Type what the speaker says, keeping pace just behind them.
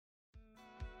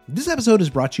This episode is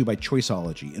brought to you by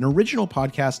Choiceology, an original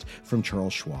podcast from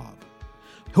Charles Schwab.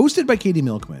 Hosted by Katie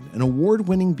Milkman, an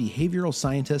award-winning behavioral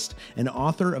scientist and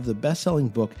author of the best-selling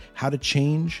book, How to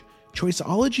Change,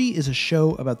 Choiceology is a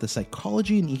show about the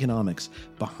psychology and economics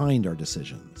behind our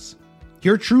decisions.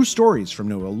 Hear true stories from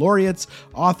Nobel laureates,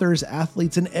 authors,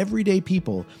 athletes, and everyday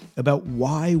people about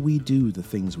why we do the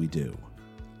things we do.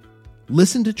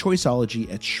 Listen to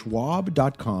Choiceology at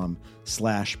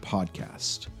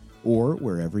schwab.com/podcast or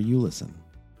wherever you listen.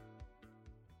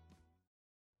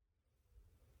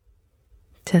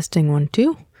 Testing 1,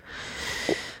 2.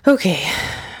 Okay,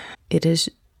 it is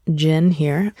Jen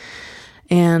here,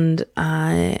 and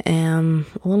I am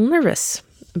a little nervous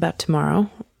about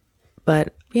tomorrow,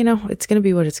 but it's going to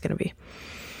be what it's going to be.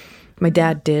 My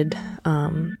dad did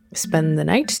spend the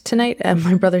night tonight at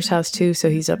my brother's house too,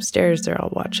 so he's upstairs. They're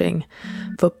all watching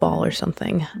football or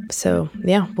something. So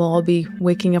yeah, we'll all be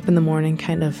waking up in the morning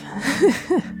kind of,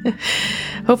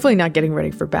 hopefully not getting ready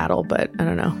for battle, but I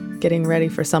don't know, getting ready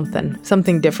for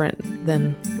something different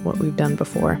than what we've done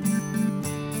before.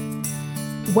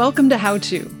 Welcome to How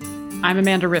To. I'm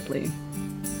Amanda Ripley.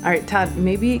 All right, Todd,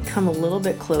 maybe come a little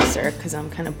bit closer because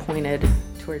I'm kind of pointed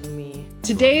toward me.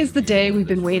 Today is the day we've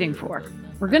been waiting for.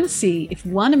 We're going to see if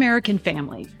one American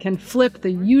family can flip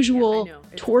the usual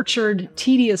tortured,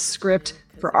 tedious script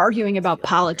for arguing about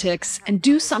politics and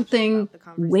do something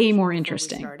way more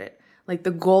interesting. Like,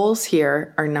 the goals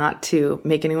here are not to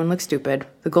make anyone look stupid.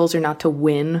 The goals are not to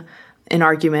win an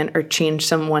argument or change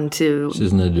someone to... This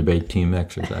isn't a debate team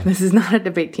exercise. This is not a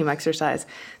debate team exercise.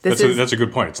 That's a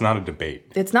good point. It's not a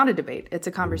debate. It's not a debate. It's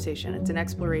a conversation. It's an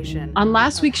exploration. On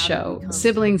last week's show,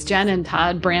 siblings Jen and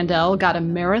Todd Brandel got a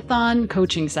marathon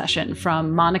coaching session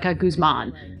from Monica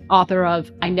Guzman, author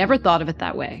of I Never Thought of It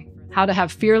That Way: How to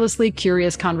Have Fearlessly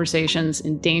Curious Conversations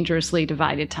in Dangerously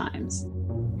Divided Times.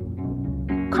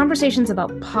 Conversations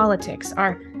about politics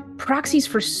are proxies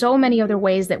for so many other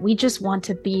ways that we just want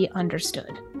to be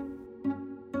understood.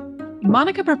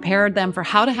 Monica prepared them for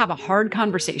how to have a hard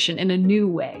conversation in a new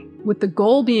way, with the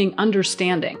goal being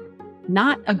understanding,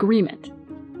 not agreement.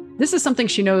 This is something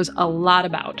she knows a lot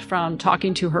about from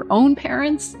talking to her own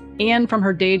parents and from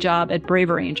her day job at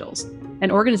Braver Angels,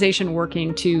 an organization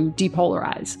working to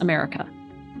depolarize America.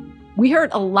 We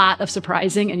heard a lot of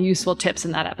surprising and useful tips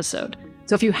in that episode,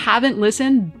 so if you haven't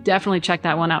listened, definitely check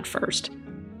that one out first.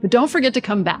 But don't forget to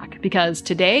come back, because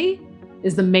today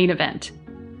is the main event.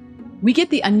 We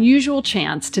get the unusual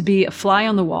chance to be a fly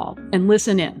on the wall and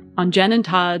listen in on Jen and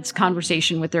Todd's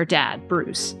conversation with their dad,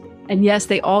 Bruce. And yes,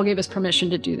 they all gave us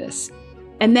permission to do this.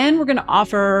 And then we're going to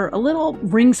offer a little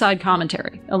ringside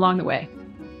commentary along the way.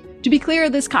 To be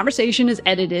clear, this conversation is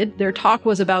edited. Their talk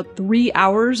was about 3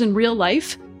 hours in real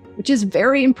life, which is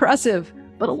very impressive,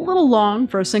 but a little long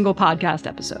for a single podcast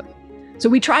episode. So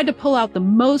we tried to pull out the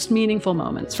most meaningful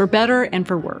moments, for better and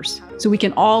for worse, so we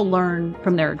can all learn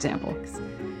from their example.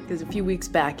 Because a few weeks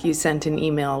back, you sent an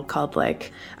email called,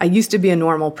 I used to be a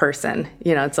normal person.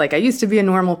 It's like, I used to be a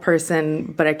normal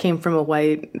person, but I came from a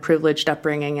white, privileged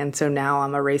upbringing, and so now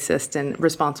I'm a racist and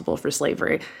responsible for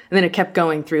slavery. And then it kept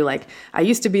going through, I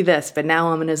used to be this, but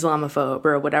now I'm an Islamophobe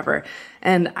or whatever.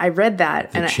 And I read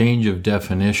that. The change of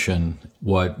definition,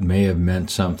 what may have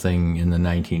meant something in the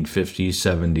 1950s,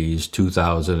 70s,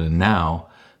 2000, and now,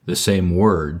 the same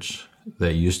words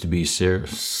that used to be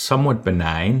somewhat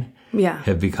benign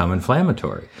have become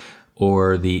inflammatory.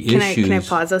 Or the issues... Can I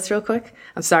pause us real quick?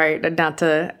 I'm sorry, not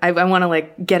to... I want to,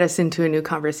 get us into a new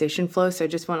conversation flow, so I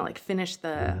just want to, finish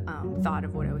the thought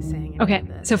of what I was saying. Okay,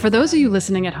 so for those of you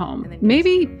listening at home,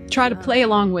 maybe try to play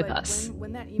along with us.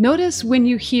 Notice when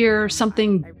you hear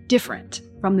something different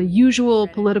from the usual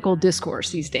political discourse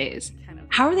these days.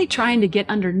 How are they trying to get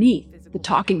underneath the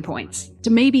talking points,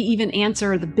 to maybe even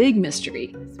answer the big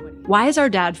mystery? Why is our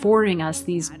dad forwarding us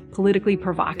these politically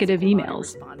provocative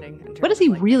emails? What does he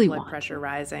really want? Blood pressure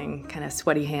rising, kind of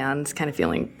sweaty hands, kind of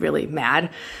feeling really mad.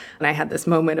 And I had this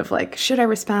moment of should I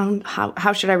respond?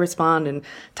 How should I respond? And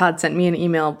Todd sent me an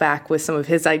email back with some of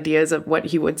his ideas of what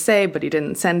he would say, but he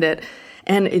didn't send it.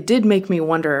 And it did make me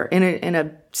wonder, in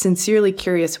a sincerely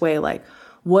curious way,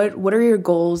 what are your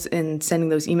goals in sending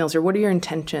those emails, or what are your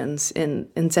intentions in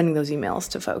sending those emails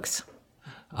to folks?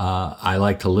 I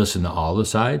like to listen to all the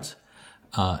sides,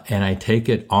 and I take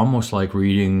it almost like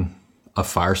reading a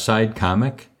Far Side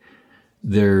comic.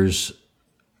 There's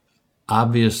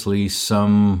obviously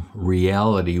some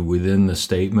reality within the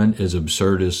statement, as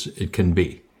absurd as it can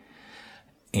be.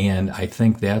 And I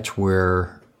think that's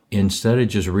where, instead of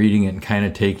just reading it and kind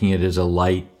of taking it as a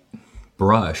light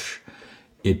brush,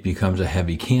 it becomes a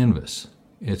heavy canvas.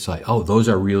 It's like, oh, those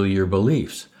are really your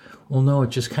beliefs. Well, no,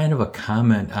 it's just kind of a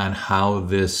comment on how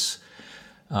this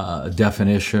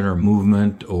definition or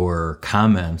movement or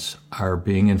comments are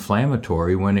being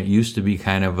inflammatory when it used to be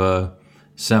kind of a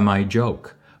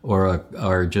semi-joke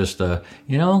or just a,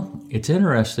 it's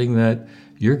interesting that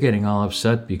you're getting all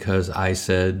upset because I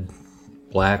said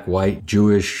black, white,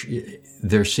 Jewish.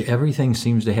 Everything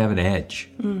seems to have an edge.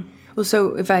 Well,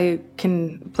 so if I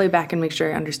can play back and make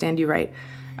sure I understand you right,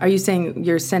 are you saying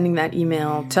you're sending that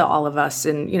email to all of us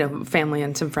and, family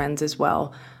and some friends as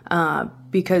well,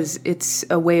 because it's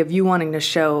a way of you wanting to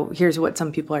show, here's what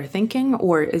some people are thinking,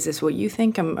 or is this what you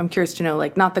think? I'm curious to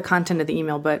know, not the content of the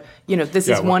email, but, this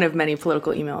is one of many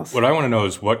political emails. What I want to know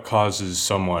is what causes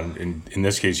someone, in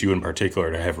this case you in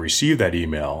particular, to have received that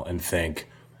email and think,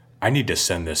 I need to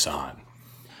send this on.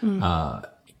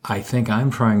 I think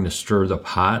I'm trying to stir the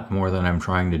pot more than I'm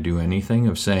trying to do anything,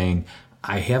 of saying,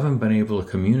 I haven't been able to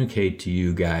communicate to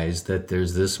you guys that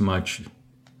there's this much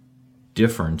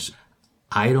difference.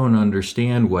 I don't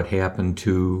understand what happened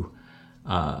to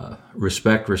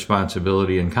respect,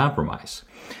 responsibility, and compromise.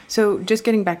 So just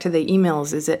getting back to the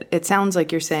emails, it sounds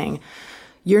like you're saying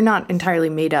you're not entirely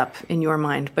made up in your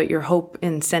mind, but your hope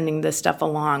in sending this stuff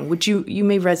along, which you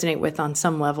may resonate with on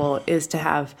some level, is to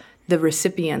have the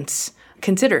recipients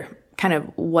consider kind of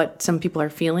what some people are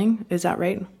feeling. Is that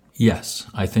right? Yes.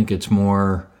 I think it's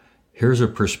more, here's a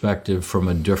perspective from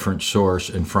a different source,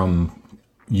 and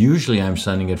usually I'm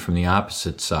sending it from the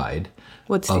opposite side.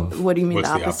 What do you mean the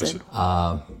opposite?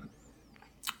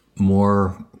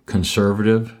 More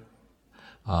conservative.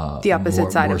 The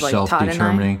opposite side more of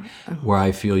self-determining, Todd and I? where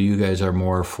I feel you guys are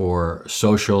more for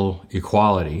social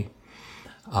equality.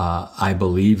 I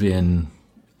believe in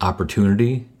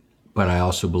opportunity, but I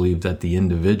also believe that the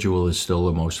individual is still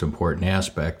the most important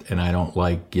aspect, and I don't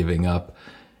like giving up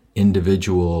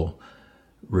individual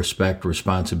respect,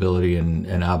 responsibility,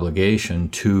 and obligation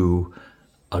to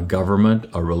a government,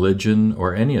 a religion,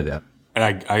 or any of that.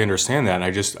 And I understand that, and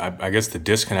I guess the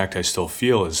disconnect I still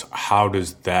feel is, how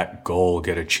does that goal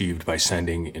get achieved by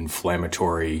sending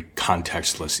inflammatory,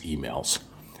 contextless emails?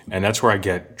 And that's where I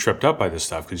get tripped up by this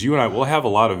stuff, because you and I will have a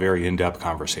lot of very in-depth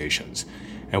conversations,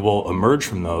 and we'll emerge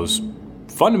from those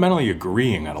fundamentally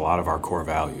agreeing on a lot of our core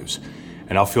values,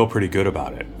 and I'll feel pretty good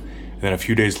about it. And then a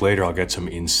few days later, I'll get some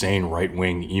insane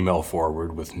right-wing email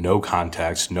forward with no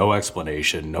context, no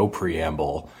explanation, no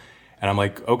preamble, and I'm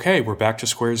like, okay, we're back to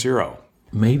square zero.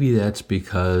 Maybe that's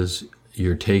because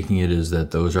you're taking it as that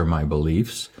those are my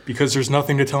beliefs. Because there's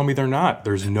nothing to tell me they're not.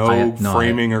 There's no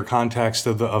framing or context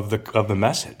of the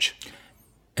message.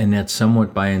 And that's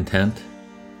somewhat by intent.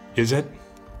 Is it?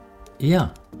 Yeah.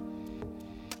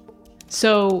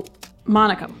 So,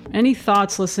 Monica, any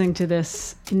thoughts listening to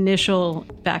this initial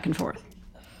back and forth?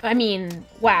 I mean,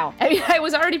 wow. I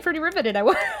was already pretty riveted. I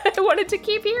wanted to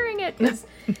keep hearing it.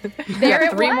 There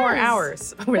it 3 more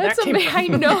hours. I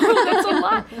know, that's a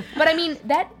lot. But I mean,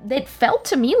 that felt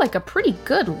to me like a pretty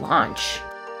good launch.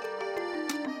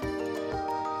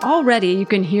 Already, you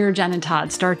can hear Jen and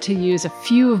Todd start to use a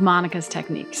few of Monica's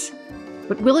techniques.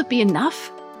 But will it be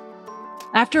enough?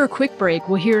 After a quick break,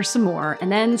 we'll hear some more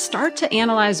and then start to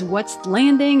analyze what's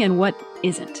landing and what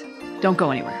isn't. Don't go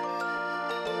anywhere.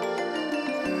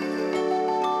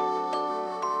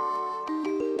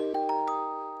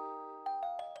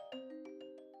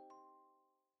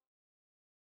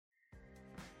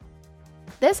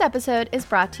 This episode is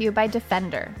brought to you by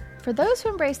Defender. For those who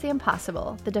embrace the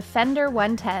impossible, the Defender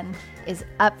 110 is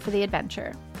up for the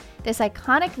adventure. This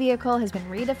iconic vehicle has been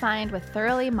redefined with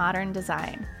thoroughly modern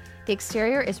design. The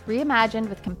exterior is reimagined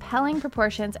with compelling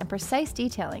proportions and precise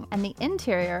detailing, and the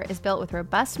interior is built with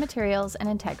robust materials and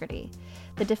integrity.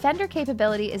 The Defender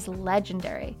capability is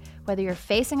legendary, whether you're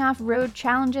facing off road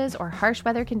challenges or harsh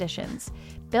weather conditions.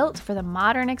 Built for the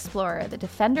modern explorer, the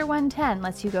Defender 110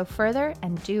 lets you go further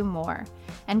and do more.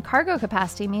 And cargo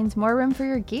capacity means more room for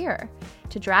your gear.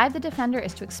 To drive the Defender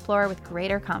is to explore with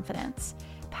greater confidence.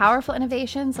 Powerful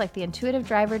innovations like the intuitive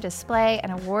driver display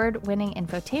and award-winning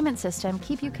infotainment system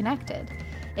keep you connected.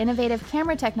 Innovative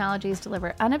camera technologies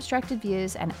deliver unobstructed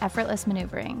views and effortless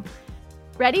maneuvering.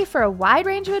 Ready for a wide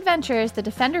range of adventures, the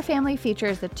Defender family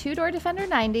features the 2-door Defender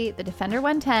 90, the Defender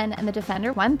 110, and the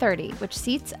Defender 130, which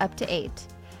seats up to 8.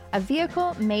 A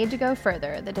vehicle made to go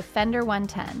further, the Defender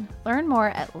 110. Learn more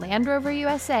at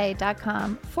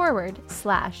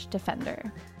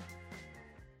LandRoverUSA.com/Defender.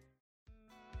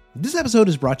 This episode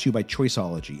is brought to you by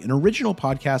Choiceology, an original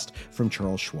podcast from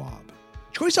Charles Schwab.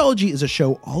 Choiceology is a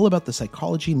show all about the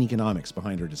psychology and economics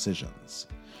behind our decisions.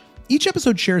 Each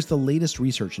episode shares the latest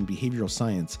research in behavioral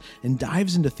science and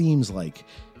dives into themes like,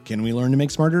 can we learn to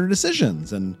make smarter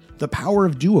decisions, and the power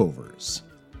of do-overs.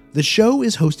 The show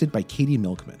is hosted by Katie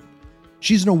Milkman.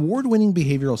 She's an award-winning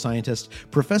behavioral scientist,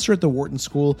 professor at the Wharton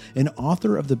School, and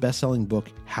author of the best-selling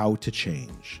book, How to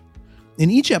Change.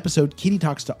 In each episode, Katie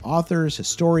talks to authors,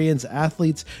 historians,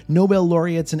 athletes, Nobel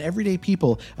laureates, and everyday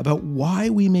people about why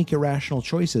we make irrational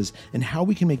choices and how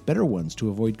we can make better ones to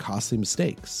avoid costly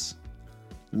mistakes.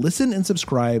 Listen and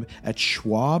subscribe at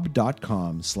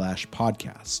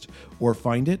schwab.com/podcast or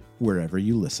find it wherever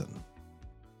you listen.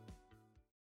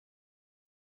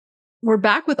 We're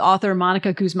back with author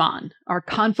Monica Guzman, our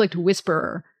conflict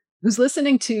whisperer, who's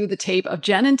listening to the tape of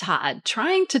Jen and Todd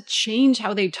trying to change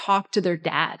how they talk to their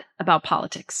dad about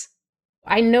politics.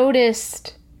 I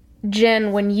noticed,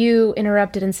 Jen, when you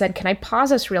interrupted and said, can I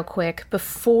pause us real quick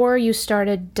before you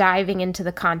started diving into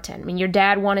the content? I mean, your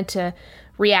dad wanted to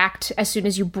react as soon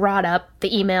as you brought up the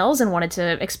emails and wanted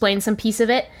to explain some piece of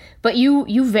it, but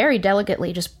you very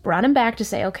delicately just brought him back to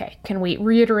say, okay, can we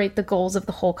reiterate the goals of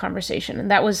the whole conversation? And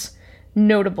that was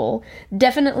notable.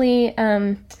 Definitely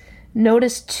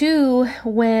noticed too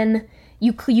when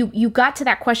you got to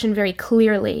that question very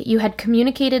clearly. You had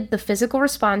communicated the physical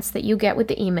response that you get with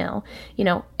the email,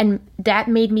 and that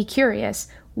made me curious.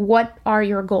 What are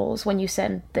your goals when you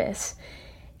send this?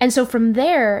 And so from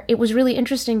there, it was really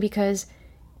interesting because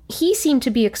he seemed to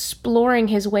be exploring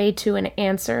his way to an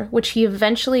answer, which he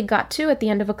eventually got to at the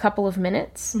end of a couple of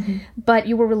minutes. Mm-hmm. But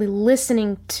you were really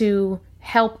listening to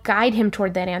help guide him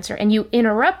toward that answer. And you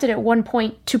interrupted at one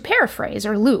point to paraphrase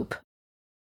or loop.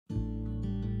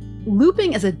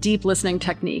 Looping is a deep listening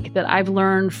technique that I've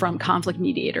learned from conflict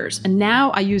mediators, and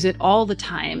now I use it all the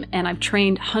time, and I've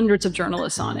trained hundreds of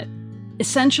journalists on it.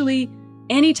 Essentially,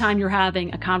 anytime you're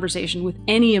having a conversation with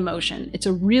any emotion, it's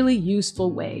a really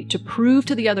useful way to prove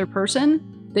to the other person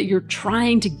that you're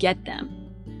trying to get them.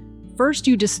 First,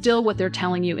 you distill what they're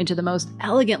telling you into the most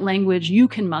elegant language you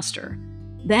can muster.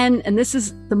 Then, and this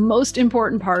is the most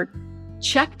important part,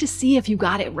 check to see if you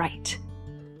got it right.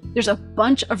 There's a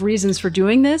bunch of reasons for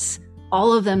doing this,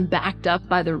 all of them backed up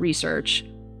by the research.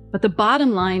 But the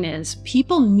bottom line is,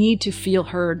 people need to feel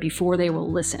heard before they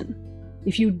will listen.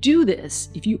 If you do this,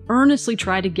 if you earnestly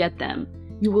try to get them,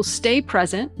 you will stay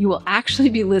present, you will actually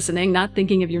be listening, not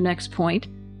thinking of your next point,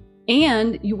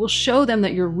 and you will show them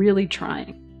that you're really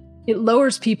trying. It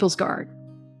lowers people's guard.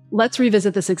 Let's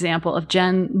revisit this example of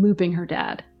Jen looping her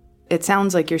dad. It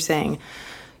sounds like you're saying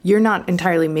you're not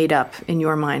entirely made up in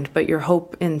your mind, but your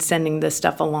hope in sending this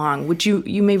stuff along, which you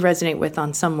may resonate with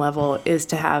on some level, is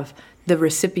to have the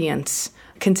recipients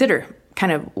consider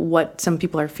kind of what some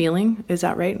people are feeling. Is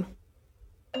that right?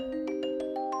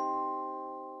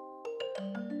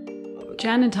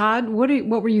 Jen and Todd, what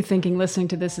were you thinking listening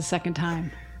to this a second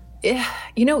time?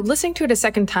 Listening to it a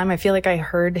second time, I feel like I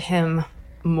heard him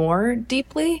more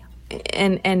deeply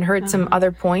and heard some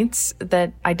other points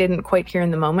that I didn't quite hear in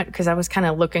the moment, because I was kind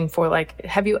of looking for, like,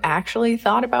 have you actually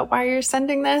thought about why you're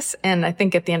sending this? And I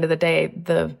think at the end of the day,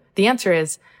 the answer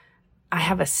is I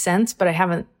have a sense, but I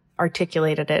haven't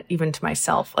articulated it even to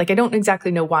myself. Like, I don't exactly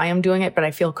know why I'm doing it, but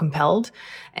I feel compelled.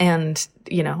 And,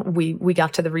 we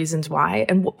got to the reasons why.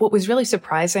 And what was really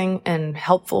surprising and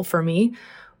helpful for me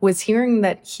was hearing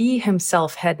that he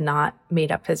himself had not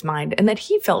made up his mind and that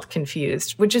he felt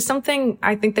confused, which is something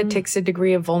I think that takes a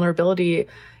degree of vulnerability,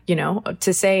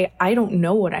 to say, I don't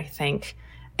know what I think.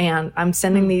 And I'm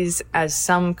sending these as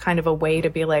some kind of a way to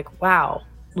be like, wow,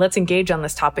 let's engage on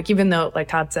this topic, even though, like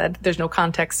Todd said, there's no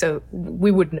context. So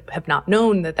we would have not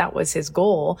known that was his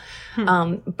goal.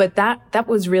 But that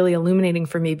was really illuminating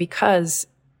for me, because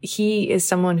he is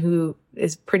someone who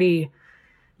is pretty,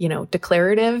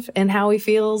 declarative in how he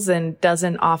feels and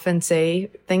doesn't often say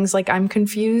things like, I'm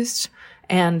confused.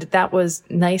 And that was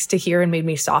nice to hear and made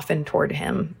me soften toward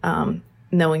him,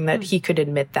 knowing that he could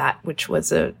admit that, which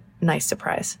was a nice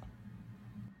surprise.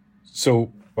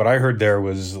 So what I heard there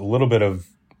was a little bit of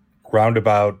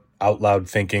roundabout, out loud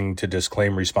thinking to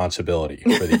disclaim responsibility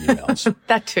for the emails.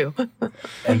 That too.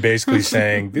 And basically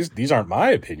saying, these aren't my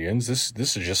opinions.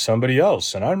 This is just somebody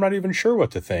else. And I'm not even sure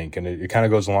what to think. And it kind of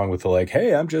goes along with the, like,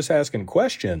 hey, I'm just asking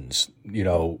questions,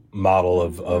 model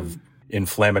of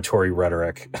inflammatory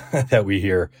rhetoric that we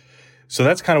hear. So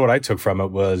that's kind of what I took from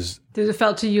it was. Did it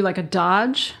felt to you like a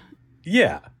dodge?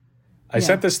 Yeah. I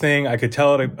sent this thing. I could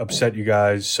tell it upset you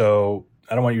guys. So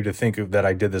I don't want you to think that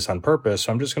I did this on purpose.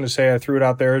 So I'm just going to say I threw it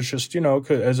out there as just,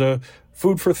 as a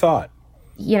food for thought.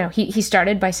 He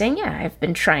started by saying, yeah, I've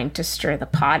been trying to stir the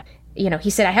pot. He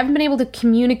said, I haven't been able to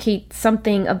communicate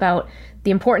something about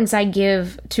the importance I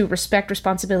give to respect,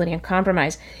 responsibility, and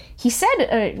compromise. He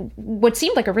said what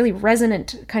seemed like a really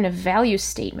resonant kind of value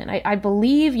statement. I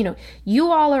believe,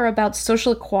 you all are about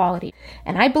social equality,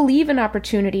 and I believe in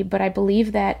opportunity, but I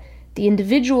believe that the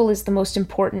individual is the most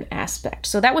important aspect.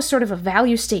 So that was sort of a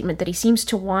value statement that he seems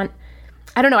to want.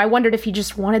 I don't know, I wondered if he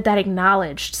just wanted that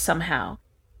acknowledged somehow.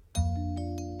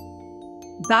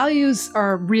 Values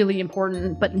are really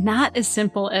important, but not as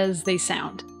simple as they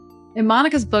sound. In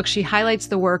Monica's book, she highlights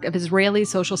the work of Israeli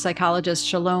social psychologist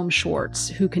Shalom Schwartz,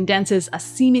 who condenses a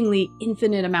seemingly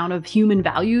infinite amount of human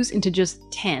values into just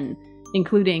 10,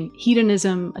 including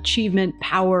hedonism, achievement,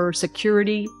 power,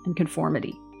 security, and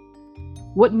conformity.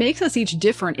 What makes us each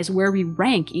different is where we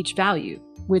rank each value,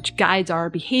 which guides our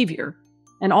behavior,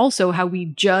 and also how we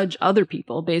judge other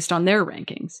people based on their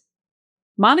rankings.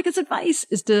 Monica's advice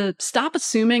is to stop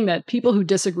assuming that people who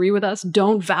disagree with us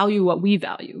don't value what we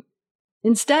value.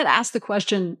 Instead, ask the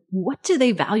question, what do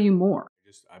they value more?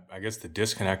 I guess the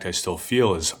disconnect I still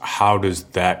feel is, how does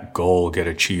that goal get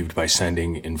achieved by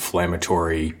sending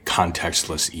inflammatory,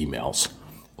 contextless emails?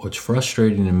 What's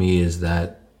frustrating to me is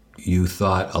that you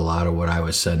thought a lot of what I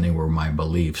was sending were my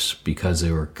beliefs, because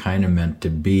they were kind of meant to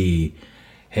be,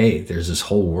 hey, there's this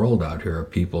whole world out here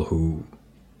of people who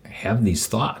have these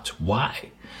thoughts.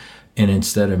 Why? And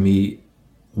instead of me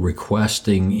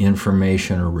requesting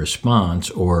information or response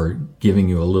or giving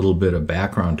you a little bit of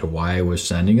background to why I was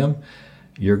sending them,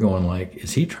 you're going like,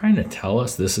 is he trying to tell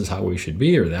us this is how we should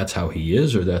be, or that's how he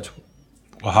is, or that's...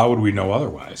 Well, how would we know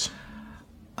otherwise?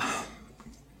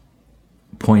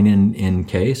 Point in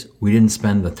case, we didn't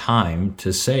spend the time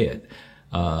to say it.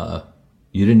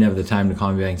 You didn't have the time to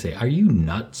call me back and say, are you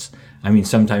nuts? I mean,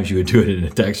 sometimes you would do it in a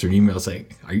text or an email saying,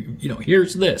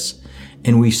 here's this.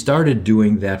 And we started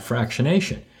doing that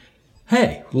fractionation.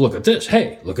 Hey, look at this.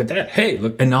 Hey, look at that. Hey,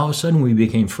 look. And all of a sudden we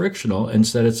became frictional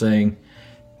instead of saying,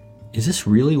 is this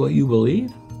really what you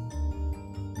believe?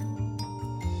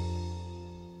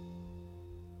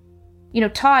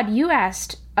 Todd, you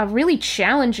asked a really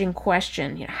challenging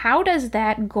question. How does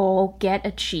that goal get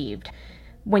achieved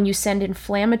when you send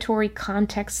inflammatory,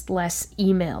 context-less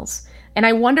emails? And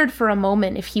I wondered for a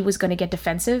moment if he was going to get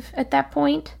defensive at that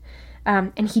point.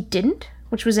 And he didn't,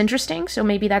 which was interesting. So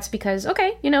maybe that's because,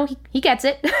 okay, he gets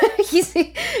it. He's,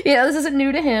 this isn't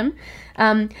new to him.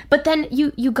 But then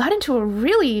you got into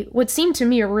what seemed to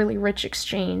me a really rich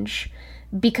exchange,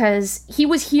 because he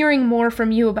was hearing more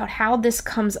from you about how this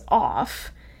comes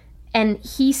off. And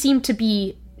he seemed to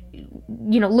be,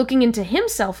 looking into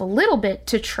himself a little bit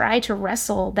to try to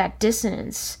wrestle that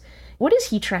dissonance. What is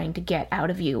he trying to get out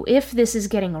of you? If this is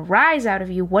getting a rise out of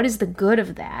you, what is the good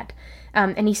of that?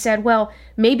 And he said, well,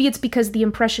 maybe it's because the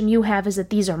impression you have is that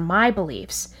these are my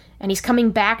beliefs. And he's coming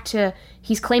back to,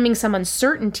 he's claiming some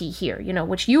uncertainty here,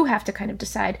 which you have to kind of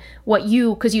decide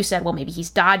because you said, well, maybe he's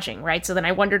dodging, right? So then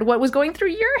I wondered what was going through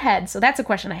your head. So that's a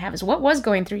question I have, is what was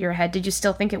going through your head? Did you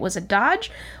still think it was a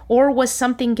dodge, or was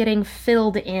something getting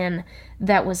filled in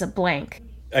that was a blank?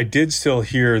 I did still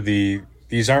hear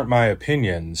these aren't my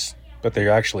opinions, but they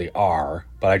actually are,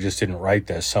 but I just didn't write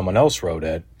this. Someone else wrote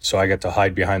it, so I get to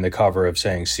hide behind the cover of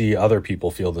saying, see, other people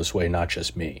feel this way, not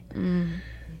just me.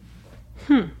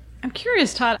 I'm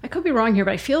curious, Todd, I could be wrong here,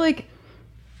 but I feel like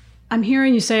I'm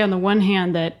hearing you say on the one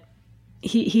hand that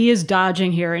he is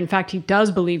dodging here. In fact, he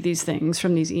does believe these things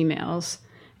from these emails,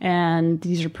 and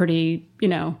these are pretty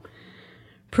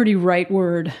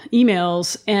rightward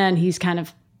emails, and he's kind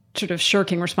of sort of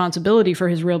shirking responsibility for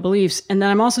his real beliefs. And then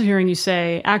I'm also hearing you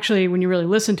say, actually, when you really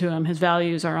listen to him, his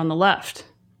values are on the left.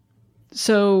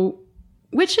 So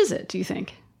which is it, do you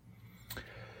think?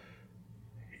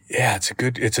 Yeah,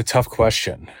 it's a tough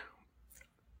question.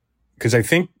 Because I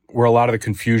think where a lot of the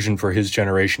confusion for his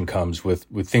generation comes with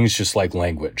things just like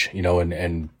language,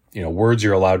 and words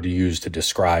you're allowed to use to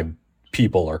describe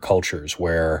people or cultures,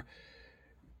 where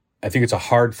I think it's a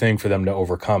hard thing for them to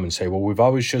overcome and say, well, we've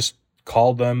always just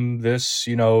called them this,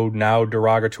 now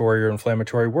derogatory or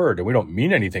inflammatory word, and we don't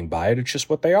mean anything by it. It's just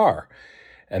what they are.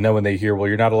 And then when they hear, well,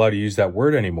 you're not allowed to use that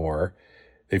word anymore,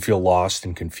 they feel lost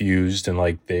and confused, and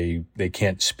like they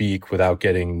can't speak without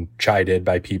getting chided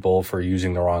by people for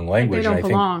using the wrong language. They don't and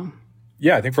belong.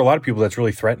 I think for a lot of people that's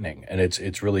really threatening, and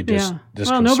it's really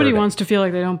disconcerting. Well, nobody wants to feel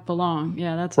like they don't belong.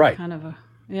 Yeah, that's right. Kind of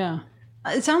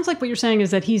It sounds like what you're saying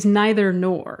is that he's neither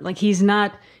nor. Like he's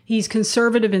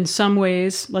conservative in some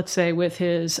ways, let's say with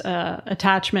his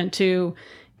attachment to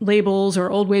labels or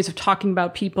old ways of talking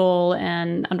about people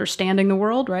and understanding the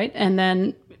world, right? And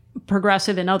then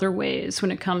progressive in other ways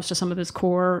when it comes to some of his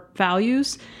core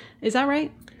values. Is that right?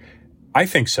 I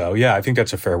think so. Yeah, I think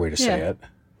that's a fair way to say it.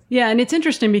 Yeah, and it's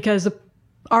interesting because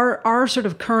our sort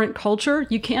of current culture,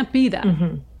 you can't be that.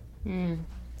 Mm-hmm.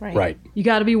 Right. You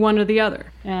got to be one or the other.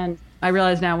 And I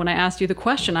realize now when I asked you the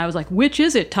question, I was like, which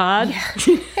is it, Todd? Yeah.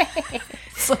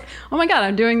 It's like, oh my God,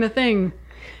 I'm doing the thing.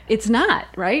 It's not,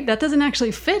 right? That doesn't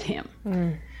actually fit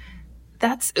him.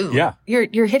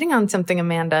 You're hitting on something,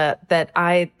 Amanda, that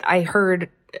I heard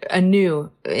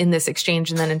anew in this exchange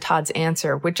and then in Todd's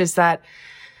answer, which is that,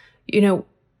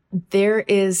 there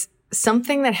is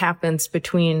something that happens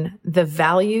between the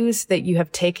values that you have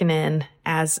taken in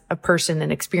as a person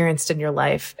and experienced in your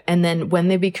life, and then when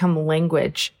they become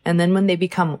language, and then when they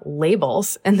become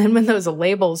labels, and then when those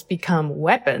labels become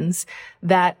weapons,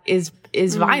 that is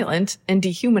violent and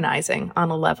dehumanizing on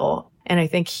a level. And I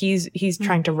think he's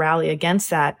trying to rally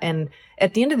against that. And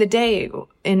at the end of the day,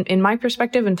 in my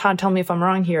perspective, and Todd, tell me if I'm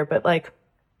wrong here, but like,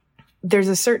 there's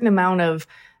a certain amount of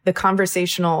the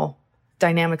conversational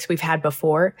dynamics we've had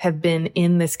before have been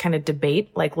in this kind of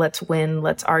debate, like let's win,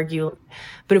 let's argue.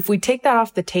 But if we take that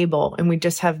off the table and we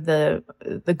just have the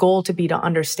goal to be to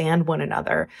understand one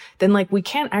another, then like we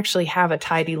can't actually have a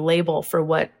tidy label for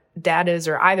what dad is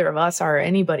or either of us are or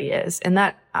anybody is. And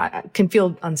that can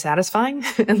feel unsatisfying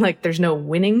and like there's no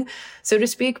winning, so to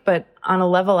speak. But on a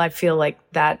level, I feel like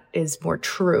that is more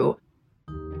true.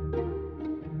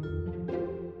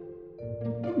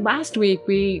 Last week,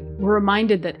 we were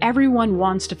reminded that everyone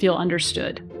wants to feel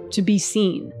understood, to be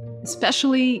seen,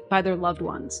 especially by their loved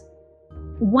ones.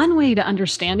 One way to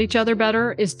understand each other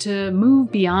better is to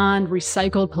move beyond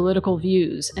recycled political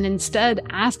views and instead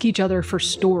ask each other for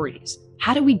stories.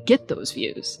 How do we get those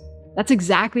views? That's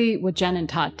exactly what Jen and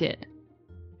Todd did.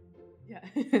 Yeah.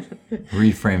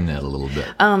 Reframe that a little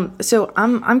bit. So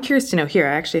I'm curious to know here.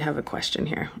 I actually have a question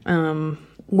here.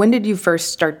 When did you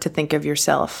first start to think of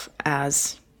yourself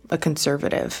as a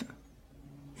conservative?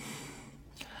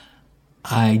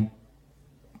 I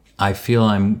feel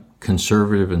I'm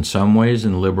conservative in some ways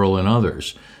and liberal in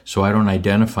others. So I don't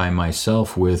identify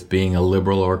myself with being a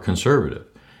liberal or conservative.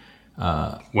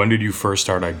 When did you first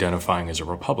start identifying as a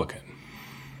Republican?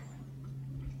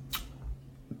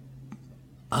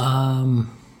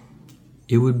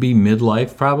 It would be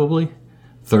midlife, probably,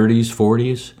 30s,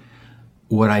 40s.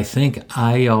 What I think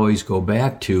I always go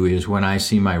back to is when I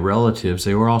see my relatives,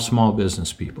 they were all small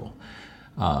business people.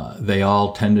 They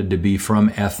all tended to be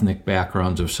from ethnic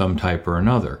backgrounds of some type or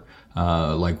another.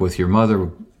 Like with your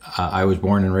mother, I was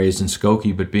born and raised in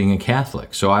Skokie, but being a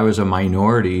Catholic. So I was a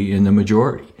minority in the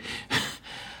majority.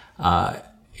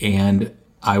 And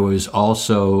I was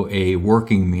also a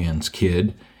working man's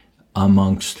kid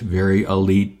amongst very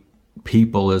elite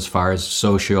people as far as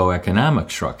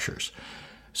socioeconomic structures.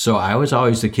 So I was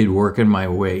always the kid working my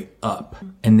way up.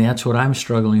 And that's what I'm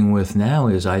struggling with now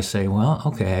is I say, well,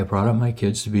 okay, I brought up my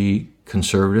kids to be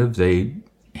conservative. They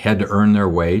had to earn their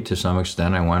way to some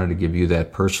extent. I wanted to give you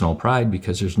that personal pride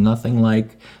because there's nothing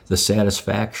like the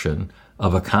satisfaction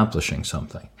of accomplishing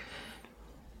something.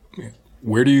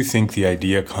 Where do you think the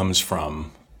idea comes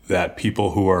from that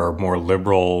people who are more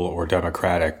liberal or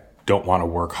democratic don't want to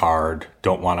work hard,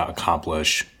 don't want to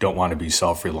accomplish, don't want to be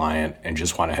self-reliant, and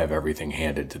just want to have everything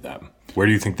handed to them? Where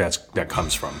do you think that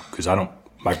comes from? Because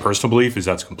my personal belief is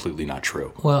that's completely not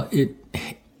true. Well,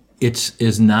 it's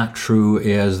as not true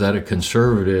as that a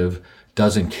conservative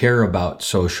doesn't care about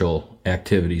social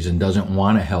activities and doesn't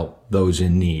want to help those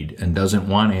in need and doesn't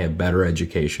want to have better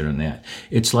education and that.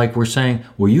 It's like we're saying,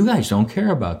 well, you guys don't care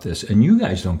about this and you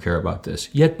guys don't care about this,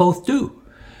 yet both do.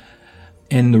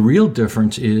 And the real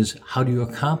difference is, how do you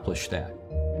accomplish that?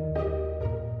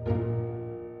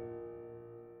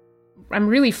 I'm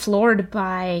really floored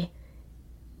by,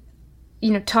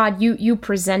 Todd, you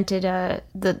presented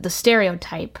the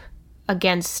stereotype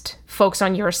against folks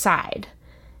on your side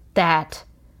that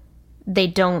they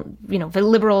don't, the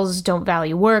liberals don't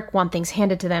value work, want things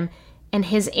handed to them. And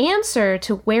his answer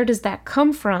to where does that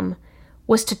come from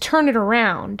was to turn it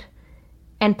around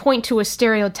and point to a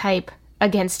stereotype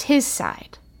against his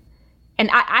side. And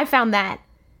I found that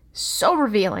so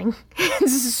revealing.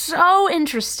 So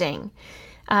interesting.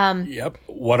 Yep.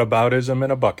 Whataboutism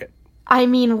in a bucket. I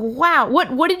mean, wow.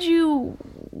 What did you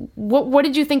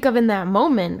think of in that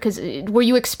moment? Because were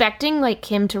you expecting like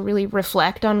him to really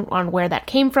reflect on where that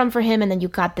came from for him, and then you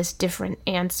got this different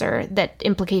answer that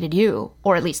implicated you,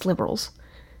 or at least liberals?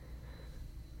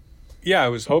 Yeah, I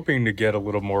was hoping to get a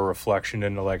little more reflection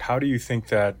into like, how do you think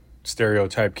that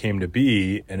stereotype came to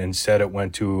be, and instead it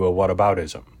went to a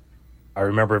whataboutism. I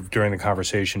remember during the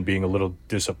conversation being a little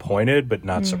disappointed, but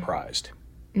not surprised.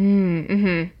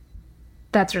 Mm-hmm.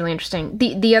 That's really interesting.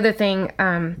 The other thing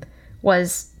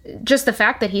was just the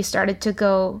fact that he started to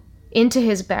go into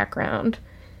his background,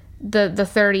 the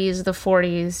 30s, the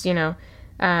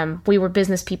 40s, we were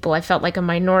business people. I felt like a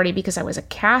minority because I was a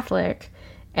Catholic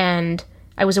and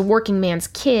I was a working man's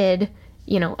kid,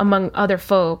 among other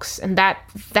folks. And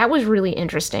that was really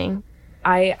interesting.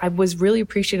 I was really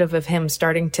appreciative of him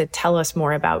starting to tell us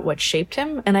more about what shaped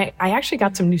him. And I actually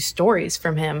got some new stories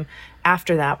from him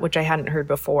after that, which I hadn't heard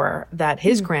before, that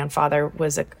his grandfather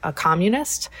was a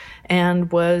communist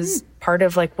and was part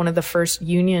of like one of the first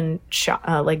unionizing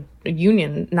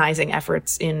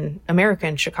efforts in America,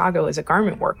 in Chicago, as a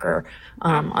garment worker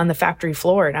on the factory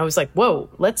floor. And I was like, whoa,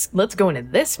 let's go into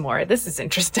this more. This is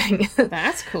interesting.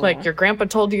 That's cool. Like, your grandpa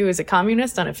told you he was a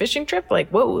communist on a fishing trip? Like,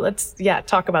 whoa, let's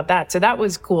talk about that. So that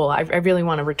was cool. I really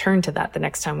want to return to that the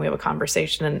next time we have a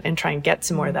conversation and try and get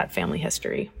some more of that family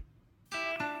history.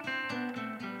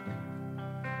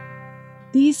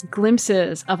 These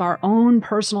glimpses of our own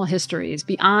personal histories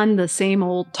beyond the same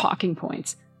old talking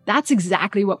points, that's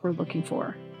exactly what we're looking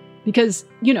for. Because,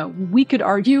 we could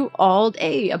argue all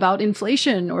day about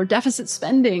inflation or deficit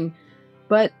spending,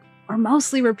 but we're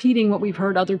mostly repeating what we've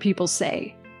heard other people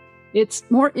say. It's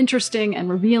more interesting and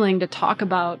revealing to talk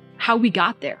about how we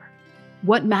got there,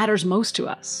 what matters most to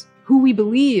us, who we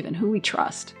believe and who we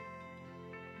trust.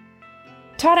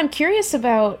 Todd, I'm curious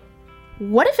about,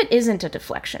 what if it isn't a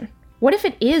deflection? What if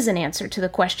it is an answer to the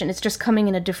question? It's just coming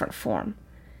in a different form.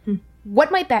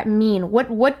 What might that mean?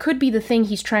 What could be the thing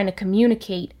he's trying to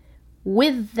communicate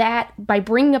with that, by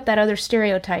bringing up that other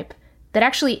stereotype that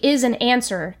actually is an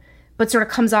answer, but sort of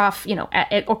comes off,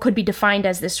 or could be defined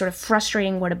as this sort of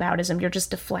frustrating whataboutism. You're just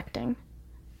deflecting.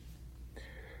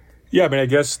 Yeah, I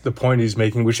guess the point he's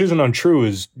making, which isn't untrue,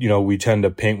 is, we tend to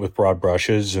paint with broad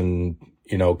brushes and,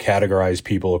 categorize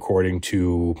people according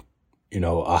to,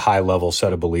 a high level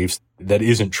set of beliefs that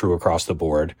isn't true across the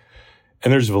board.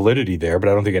 And there's validity there, but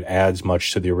I don't think it adds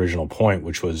much to the original point,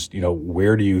 which was,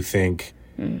 where do you think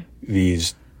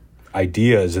these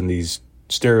ideas and these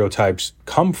stereotypes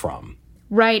come from?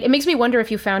 Right. It makes me wonder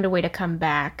if you found a way to come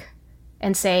back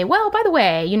and say, well, by the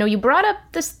way, you brought up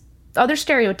this other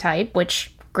stereotype,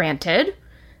 which granted,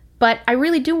 but I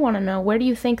really do want to know, where do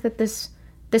you think that this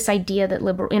idea that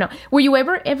liberal, were you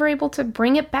ever able to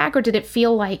bring it back, or did it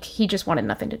feel like he just wanted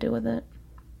nothing to do with it?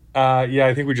 Yeah,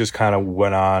 I think we just kind of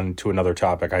went on to another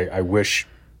topic. I wish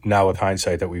now with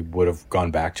hindsight that we would have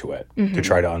gone back to it to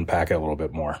try to unpack it a little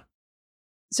bit more.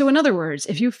 So in other words,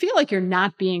 if you feel like you're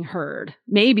not being heard,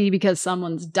 maybe because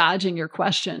someone's dodging your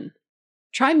question,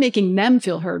 try making them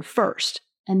feel heard first,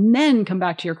 and then come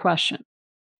back to your question.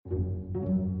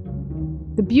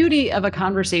 The beauty of a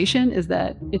conversation is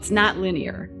that it's not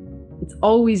linear. It's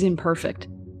always imperfect.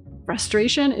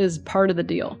 Frustration is part of the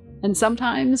deal, and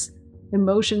sometimes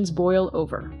emotions boil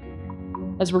over,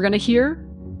 as we're going to hear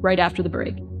right after the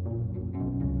break.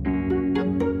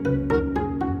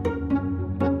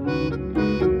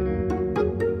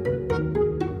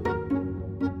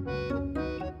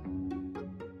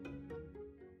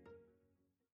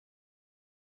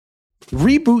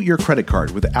 Reboot your credit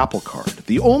card with Apple Card,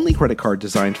 the only credit card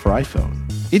designed for iPhone.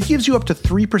 It gives you up to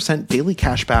 3% daily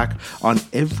cash back on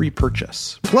every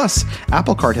purchase. Plus,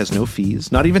 Apple Card has no fees,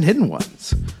 not even hidden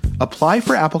ones. Apply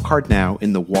for Apple Card now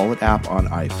in the Wallet app on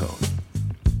iPhone.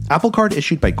 Apple Card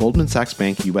issued by Goldman Sachs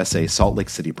Bank USA Salt Lake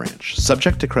City branch,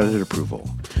 subject to credit approval.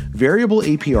 Variable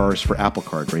APRs for Apple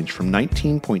Card range from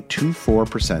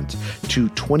 19.24% to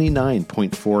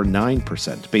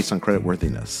 29.49% based on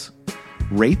creditworthiness.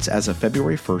 Rates as of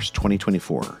February 1st,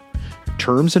 2024.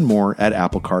 Terms and more at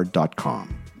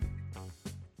applecard.com.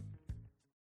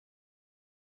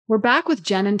 We're back with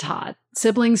Jen and Todd,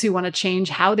 siblings who want to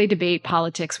change how they debate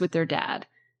politics with their dad,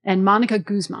 and Monica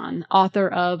Guzman, author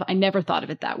of I Never Thought of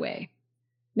It That Way.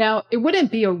 Now, it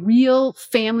wouldn't be a real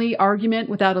family argument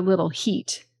without a little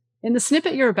heat. In the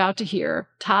snippet you're about to hear,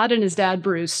 Todd and his dad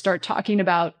Bruce start talking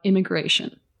about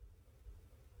immigration.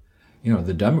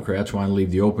 The Democrats want to leave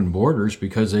the open borders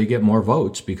because they get more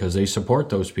votes, because they support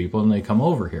those people and they come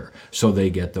over here. So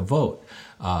they get the vote.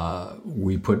 I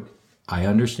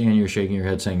understand you're shaking your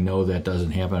head saying, no, that doesn't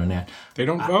happen on that. They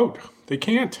don't vote. They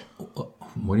can't.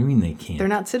 What do you mean they can't? They're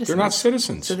not citizens. They're not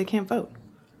citizens. So they can't vote.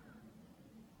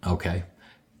 Okay.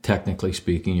 Technically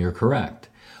speaking, you're correct.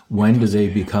 When do they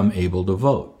become able to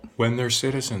vote? When they're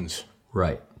citizens.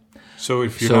 Right. So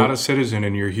if you're not a citizen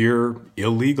and you're here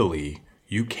illegally,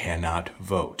 you cannot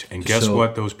vote. And guess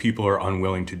what those people are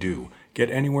unwilling to do? Get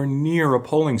anywhere near a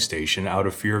polling station out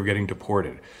of fear of getting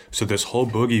deported. So this whole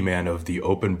boogeyman of the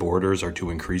open borders are to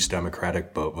increase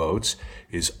Democratic votes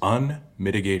is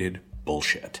unmitigated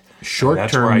bullshit. Short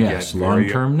term, yes. Long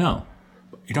term, no.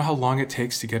 You know how long it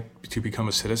takes to become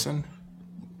a citizen?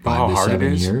 5 to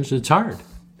 7 years. It's hard.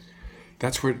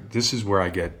 This is where I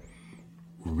get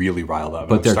really riled up.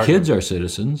 But their kids are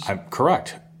citizens. I'm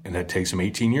correct. And that takes them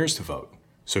 18 years to vote.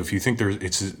 So if you think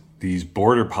these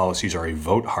border policies are a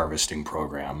vote harvesting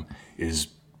program, is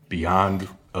beyond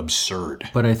absurd.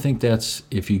 But I think that's,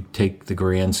 if you take the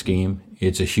grand scheme,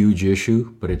 it's a huge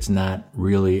issue, but it's not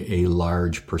really a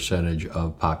large percentage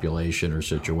of population or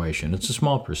situation. It's a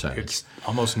small percentage. It's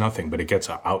almost nothing, but it gets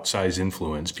an outsized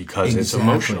influence because it's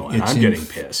emotional, and I'm getting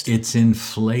pissed. It's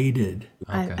inflated.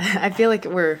 Okay. I feel like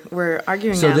we're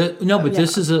arguing so now. But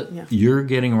this is you're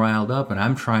getting riled up, and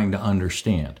I'm trying to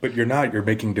understand. But you're not. You're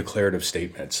making declarative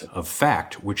statements of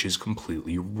fact, which is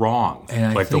completely wrong.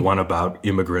 And like the one about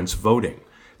immigrants voting.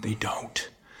 They don't.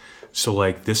 So,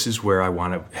 like, this is where I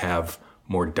want to have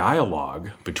more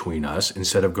dialogue between us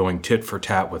instead of going tit for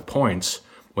tat with points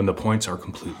when the points are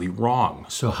completely wrong.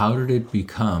 So how did it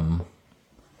become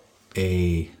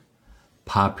a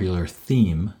popular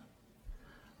theme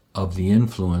of the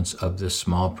influence of this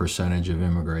small percentage of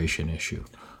immigration issue?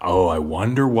 Oh, I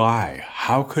wonder why.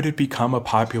 How could it become a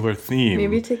popular theme?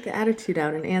 Maybe take the attitude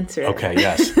out and answer it. Okay,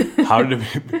 yes. How did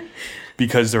it...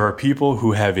 Because there are people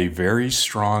who have a very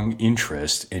strong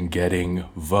interest in getting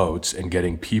votes and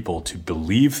getting people to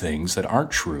believe things that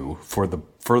aren't true for the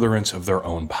furtherance of their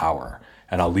own power.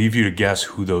 And I'll leave you to guess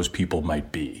who those people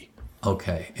might be.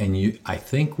 Okay, and I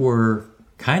think we're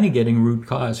kind of getting root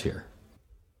cause here.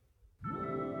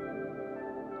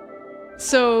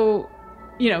 So,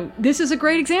 this is a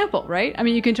great example, right? I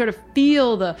mean, you can sort of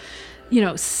feel the,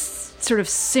 sort of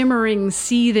simmering,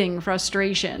 seething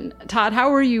frustration. Todd,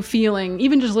 how are you feeling,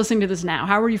 even just listening to this now?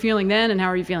 How are you feeling then, and how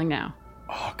are you feeling now?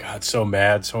 Oh, God, so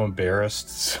mad, so embarrassed.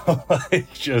 So,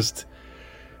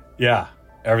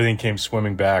 everything came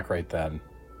swimming back right then.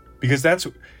 Because that's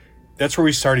where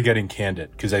we started getting candid.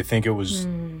 Because I think it was,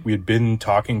 we had been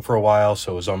talking for a while,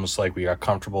 so it was almost like we got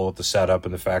comfortable with the setup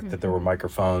and the fact that there were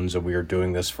microphones and we were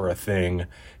doing this for a thing.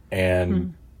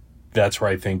 And that's where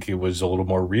I think it was a little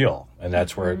more real. And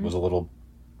that's where it was a little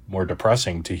more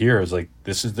depressing to hear, is like,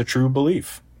 this is the true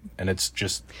belief. And it's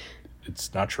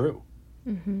not true.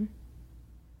 Mm-hmm.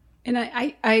 And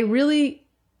I really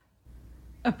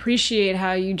appreciate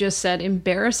how you just said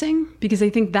embarrassing, because I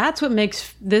think that's what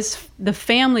makes the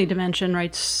family dimension,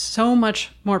 right, so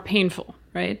much more painful,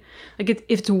 right? Like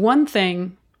it's one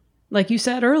thing, like you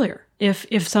said earlier, if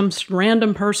some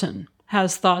random person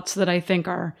has thoughts that I think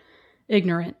are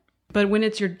ignorant. But when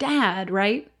it's your dad,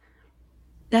 right,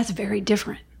 that's very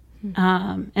different.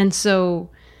 And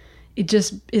so it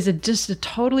just is just a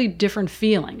totally different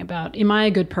feeling about, am I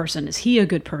a good person? Is he a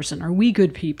good person? Are we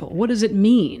good people? What does it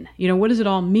mean? What does it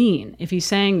all mean if he's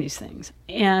saying these things?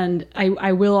 And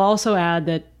I will also add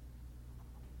that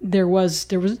there was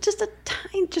just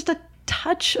a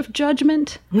touch of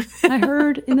judgment I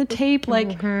heard in the tape,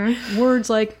 like words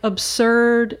like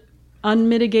absurd,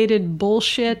 unmitigated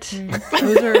bullshit.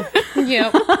 Those are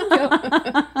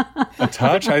a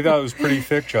touch. I thought it was pretty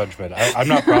thick judgment. I'm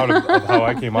not proud of how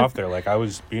I came off there. Like I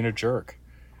was being a jerk,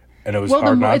 and it was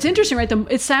hard not. It's interesting, right?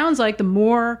 It sounds like the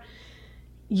more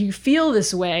you feel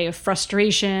this way of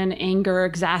frustration, anger,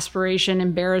 exasperation,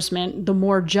 embarrassment, the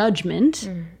more judgment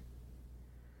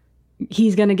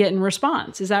he's going to get in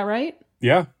response. Is that right?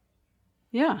 Yeah.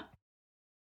 Yeah.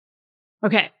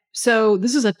 Okay. So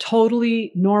this is a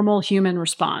totally normal human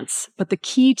response, but the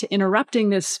key to interrupting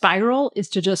this spiral is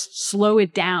to just slow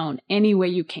it down any way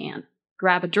you can.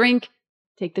 Grab a drink,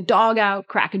 take the dog out,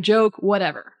 crack a joke,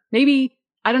 whatever. Maybe,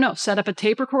 I don't know, set up a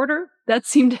tape recorder. That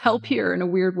seemed to help here in a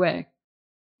weird way.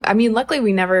 I mean, luckily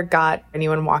we never got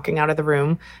anyone walking out of the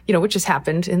room, which has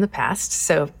happened in the past.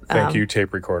 So thank you,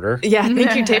 tape recorder. Yeah,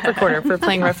 thank you, tape recorder, for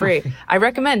playing referee. I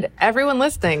recommend everyone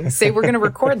listening say we're going to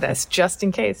record this just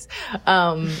in case.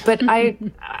 But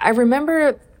I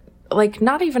remember, like,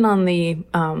 not even on the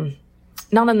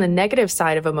not on the negative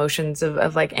side of emotions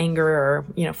of like anger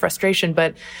or frustration,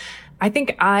 but I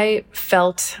think I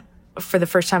felt, for the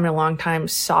first time in a long time,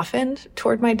 softened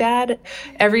toward my dad.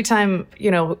 Every time,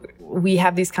 we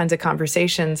have these kinds of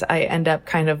conversations, I end up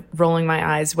kind of rolling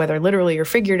my eyes, whether literally or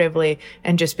figuratively,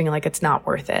 and just being like, it's not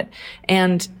worth it.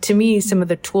 And to me, some of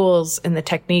the tools and the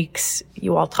techniques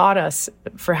you all taught us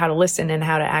for how to listen and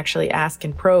how to actually ask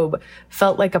and probe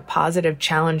felt like a positive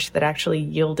challenge that actually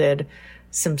yielded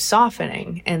some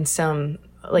softening and some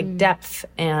depth.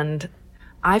 And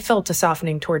I felt a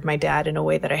softening toward my dad in a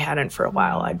way that I hadn't for a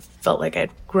while. I felt like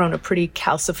I'd grown a pretty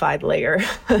calcified layer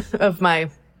of my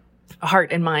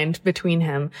heart and mind between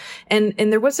him. And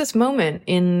there was this moment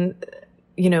in,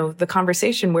 the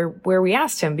conversation where we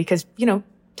asked him, because,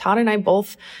 Todd and I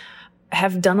both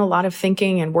have done a lot of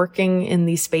thinking and working in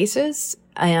these spaces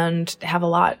and have a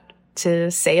lot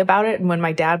to say about it. And when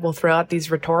my dad will throw out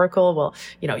these rhetorical, well,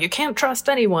 you can't trust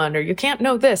anyone, or you can't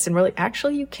know this. And we're like,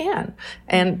 actually you can.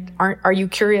 And are you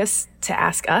curious to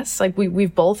ask us? Like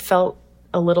we've both felt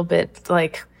a little bit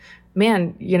like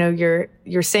man,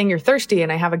 you're saying you're thirsty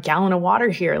and I have a gallon of water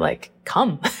here. Like,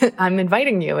 come, I'm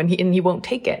inviting you. And he won't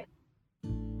take it.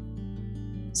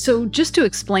 So just to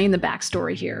explain the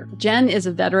backstory here, Jen is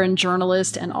a veteran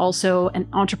journalist and also an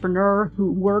entrepreneur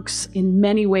who works in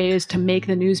many ways to make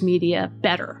the news media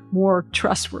better, more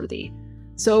trustworthy.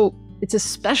 So it's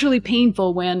especially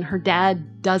painful when her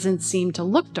dad doesn't seem to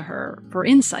look to her for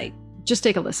insight. Just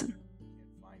take a listen.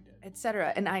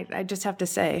 Etc. And I just have to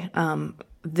say,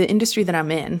 the industry that I'm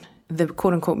in, the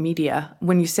quote unquote media,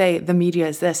 when you say the media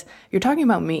is this, you're talking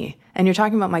about me and you're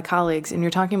talking about my colleagues and you're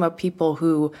talking about people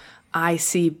who I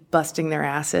see busting their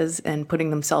asses and putting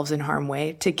themselves in harm's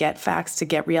way to get facts, to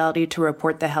get reality, to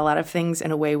report the hell out of things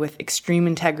in a way with extreme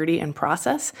integrity and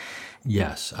process.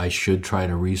 Yes, I should try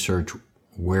to research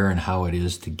where and how it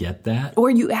is to get that. Or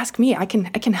you ask me, I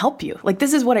can help you. Like,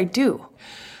 this is what I do.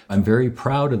 I'm very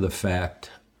proud of the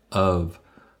fact of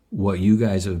what you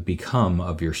guys have become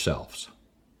of yourselves.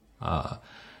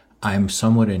 I'm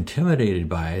somewhat intimidated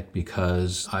by it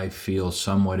because I feel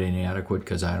somewhat inadequate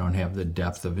because I don't have the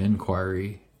depth of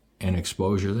inquiry and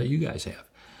exposure that you guys have.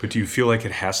 But do you feel like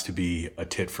it has to be a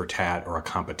tit for tat or a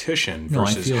competition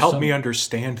versus help me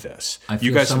understand this?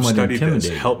 You guys have studied this.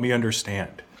 Help me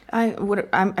understand. I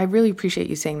really appreciate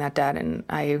you saying that, Dad. And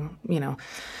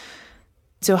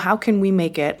so how can we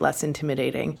make it less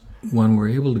intimidating? When we're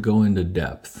able to go into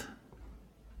depth,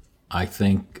 I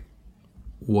think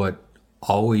what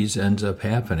always ends up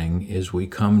happening is we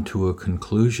come to a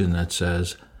conclusion that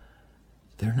says,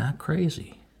 they're not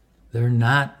crazy. They're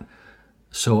not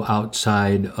so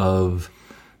outside of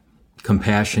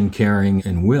compassion, caring,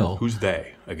 and will. Who's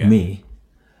they, again? Me.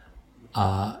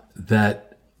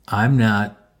 That I'm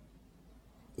not,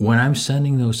 when I'm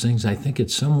sending those things, I think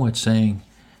it's somewhat saying,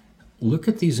 look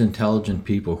at these intelligent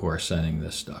people who are sending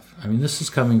this stuff. I mean, this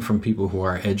is coming from people who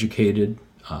are educated,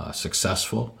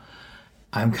 successful.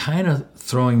 I'm kind of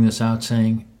throwing this out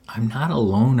saying, I'm not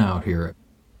alone out here.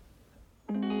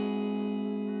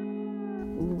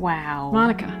 Wow.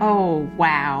 Monica. Oh,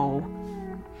 wow.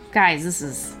 Guys, this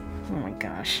is... Oh my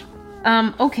gosh.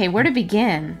 Okay, where to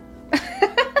begin?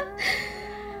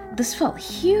 This felt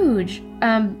huge.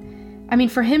 I mean,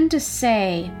 for him to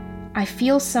say, I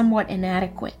feel somewhat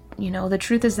inadequate. The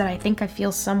truth is that I think I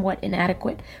feel somewhat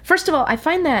inadequate. First of all, I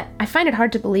find it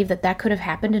hard to believe that could have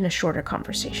happened in a shorter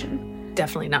conversation.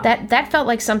 Definitely not. That felt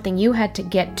like something you had to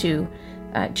get to.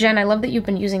 Jen, I love that you've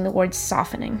been using the word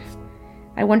softening.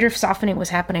 I wonder if softening was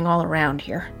happening all around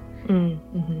here.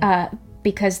 Mm-hmm.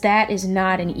 Because that is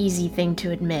not an easy thing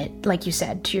to admit, like you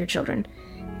said, to your children.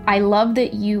 I love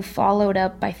that you followed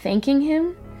up by thanking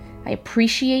him. I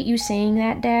appreciate you saying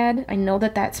that, Dad. I know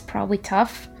that that's probably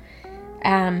tough.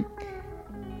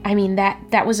 I mean,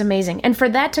 that was amazing. And for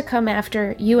that to come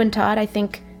after you and Todd, I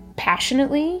think,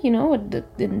 passionately,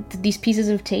 these pieces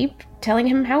of tape, telling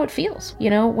him how it feels.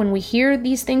 When we hear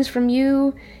these things from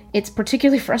you, it's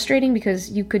particularly frustrating because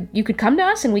you could come to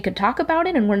us and we could talk about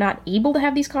it, and we're not able to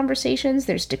have these conversations.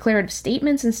 There's declarative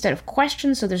statements instead of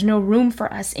questions, so there's no room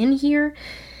for us in here.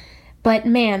 But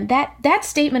man, that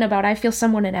statement about I feel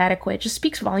somewhat inadequate just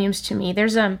speaks volumes to me.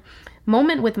 There's a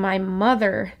moment with my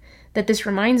mother that this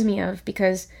reminds me of,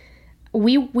 because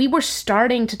we were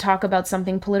starting to talk about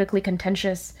something politically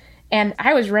contentious, and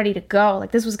I was ready to go,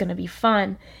 like this was going to be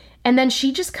fun. And then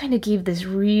she just kind of gave this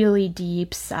really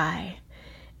deep sigh.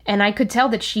 And I could tell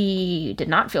that she did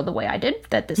not feel the way I did,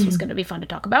 that this was going to be fun to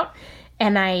talk about.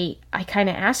 And I kind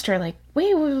of asked her, like,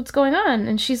 wait, what's going on?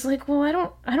 And she's like, well, I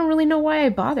don't really know why I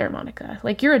bother, Monica.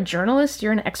 Like, you're a journalist,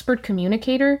 you're an expert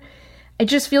communicator. It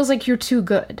just feels like you're too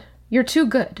good. You're too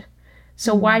good.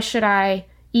 So why should I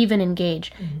even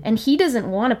engage? And he doesn't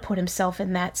want to put himself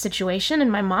in that situation,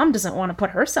 and my mom doesn't want to put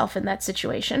herself in that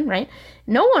situation, right?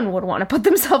 No one would want to put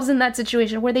themselves in that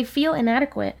situation where they feel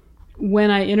inadequate. When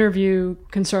I interview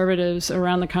conservatives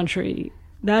around the country,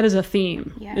 that is a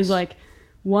theme. Yes. Is like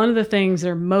one of the things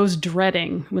they're most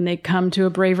dreading when they come to a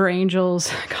Braver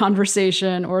Angels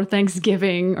conversation or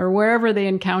Thanksgiving or wherever they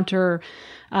encounter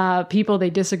people they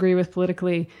disagree with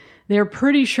politically. They're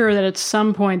pretty sure that at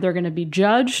some point they're going to be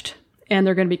judged and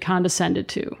they're going to be condescended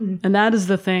to. Mm-hmm. And that is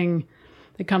the thing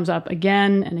that comes up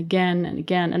again and again and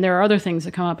again. And there are other things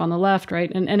that come up on the left,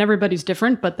 right? And everybody's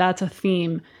different, but that's a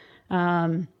theme.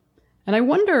 And I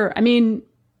wonder, I mean,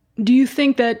 do you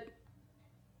think that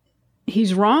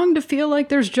he's wrong to feel like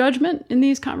there's judgment in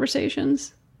these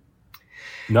conversations?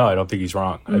 No, I don't think he's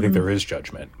wrong. Mm-hmm. I think there is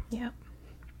judgment. Yeah.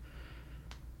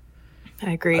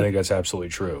 I agree. I think that's absolutely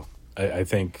true. I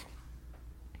think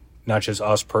not just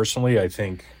us personally, I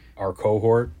think our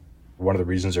cohort, one of the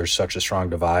reasons there's such a strong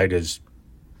divide is,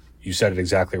 you said it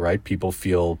exactly right, people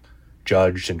feel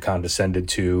judged and condescended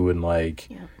to, and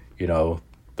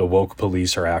the woke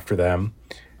police are after them.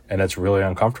 And that's really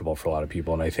uncomfortable for a lot of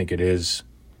people. And I think it is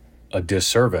a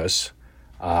disservice,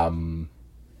 that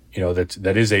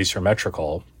is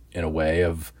asymmetrical in a way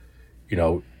of,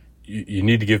 you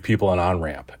need to give people an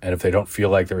on-ramp. And if they don't feel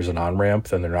like there's an on-ramp,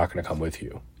 then they're not going to come with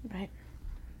you. Right.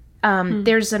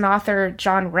 There's an author,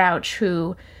 John Rauch,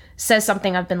 who says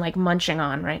something I've been munching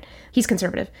on, right? He's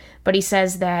conservative, but he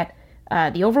says that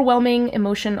the overwhelming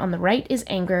emotion on the right is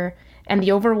anger, and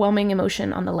the overwhelming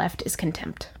emotion on the left is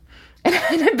contempt. And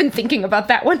I've been thinking about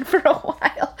that one for a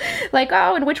while.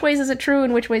 In which ways is it true?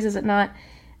 In which ways is it not?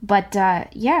 But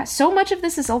so much of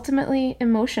this is ultimately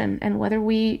emotion and whether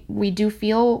we do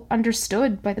feel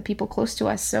understood by the people close to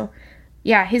us. So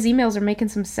yeah, his emails are making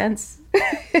some sense.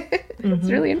 It's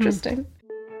really interesting.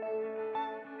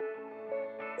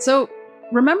 So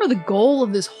remember, the goal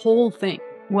of this whole thing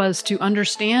was to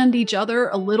understand each other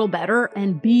a little better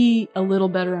and be a little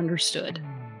better understood.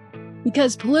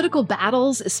 Because political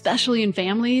battles, especially in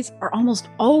families, are almost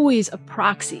always a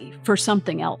proxy for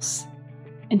something else.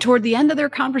 And toward the end of their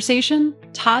conversation,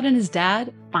 Todd and his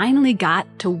dad finally got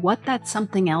to what that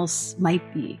something else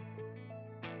might be.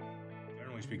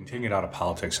 Generally speaking, taking it out of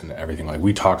politics and everything,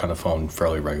 we talk on the phone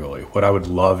fairly regularly. What I would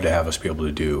love to have us be able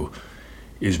to do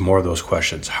is more of those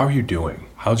questions. How are you doing?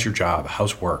 How's your job?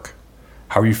 How's work?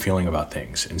 How are you feeling about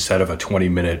things? Instead of a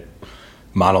 20-minute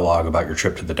monologue about your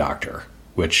trip to the doctor.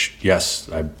 Which, yes,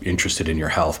 I'm interested in your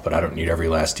health, but I don't need every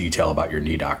last detail about your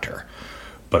knee doctor.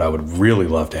 But I would really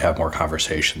love to have more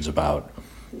conversations about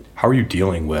how are you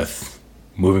dealing with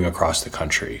moving across the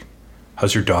country?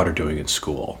 How's your daughter doing in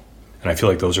school? And I feel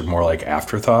like those are more like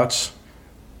afterthoughts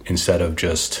instead of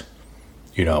just,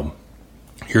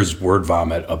 here's word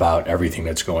vomit about everything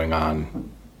that's going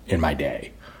on in my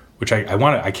day. Which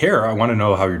I care. I want to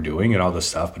know how you're doing and all this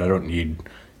stuff, but I don't need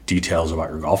details about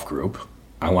your golf group.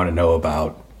 I want to know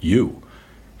about you,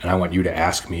 and I want you to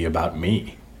ask me about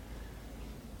me.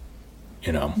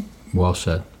 Well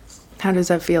said. How does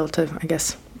that feel to,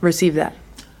 receive that?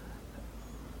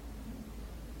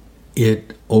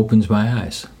 It opens my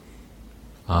eyes.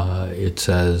 It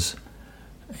says,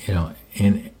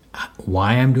 and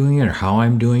why I'm doing it or how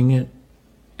I'm doing it,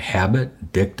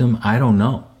 habit, dictum, I don't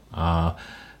know.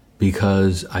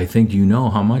 Because I think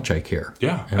how much I care.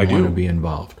 Yeah, and I do. want to be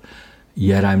involved.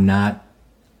 Yet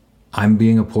I'm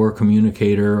being a poor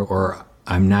communicator, or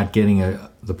I'm not getting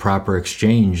the proper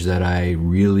exchange that I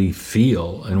really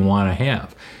feel and want to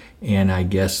have. And I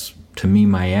guess, to me,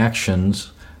 my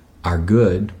actions are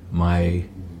good. My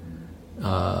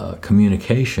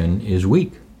communication is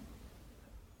weak.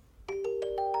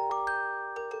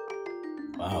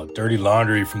 Wow, dirty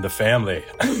laundry from the family.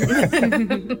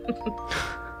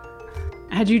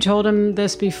 Had you told him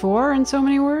this before in so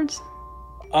many words?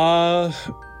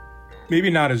 Maybe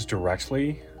not as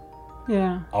directly.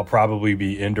 Yeah. I'll probably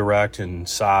be indirect and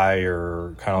sigh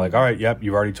or kind of all right, yep,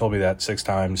 you've already told me that 6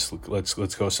 times. Let's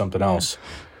go something else.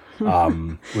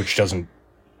 Which doesn't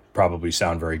probably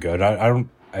sound very good. I don't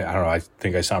know. I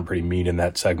think I sound pretty mean in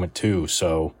that segment too.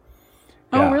 So.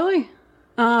 Yeah. Oh, really?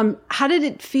 How did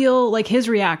it feel like his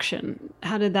reaction?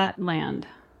 How did that land?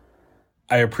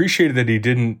 I appreciated that he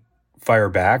didn't fire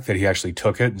back, that he actually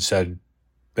took it and said,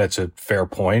 that's a fair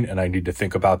point, and I need to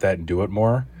think about that and do it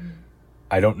more.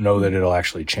 I don't know that it'll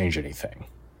actually change anything.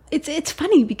 It's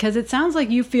funny because it sounds like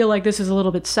you feel like this is a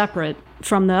little bit separate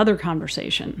from the other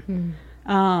conversation.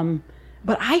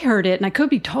 But I heard it, and I could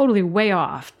be totally way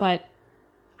off, but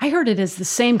I heard it as the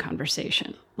same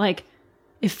conversation. It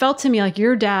felt to me like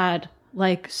your dad,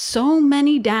 like so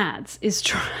many dads, is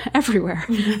everywhere,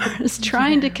 is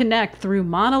trying to connect through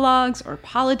monologues or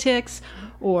politics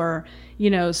or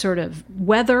sort of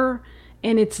weather,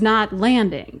 and it's not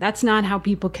landing. That's not how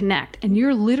people connect. And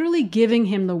you're literally giving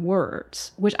him the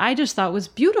words, which I just thought was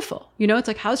beautiful. It's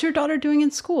like, how's your daughter doing in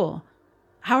school?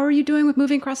 How are you doing with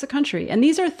moving across the country? And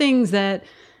these are things that,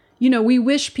 we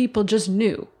wish people just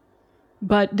knew.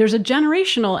 But there's a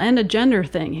generational and a gender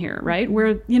thing here, right?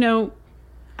 Where,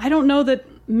 I don't know that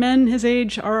men his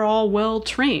age are all well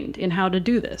trained in how to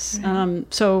do this.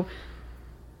 So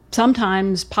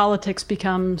sometimes politics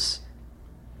becomes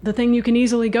the thing you can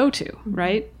easily go to,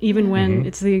 right? Even when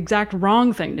it's the exact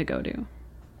wrong thing to go to.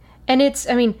 And it's,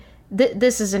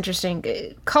 this is interesting.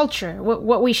 Culture,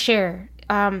 what we share,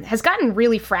 has gotten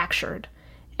really fractured.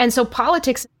 And so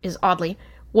politics is oddly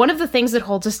one of the things that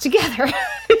holds us together,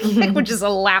 which is a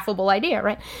laughable idea,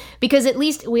 right? Because at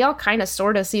least we all kind of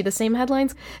sort of see the same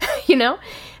headlines,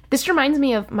 This reminds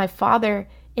me of my father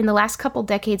in the last couple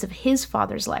decades of his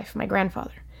father's life, my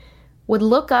grandfather. would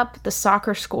look up the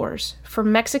soccer scores for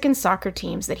Mexican soccer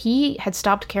teams that he had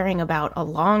stopped caring about a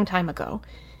long time ago,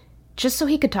 just so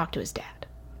he could talk to his dad.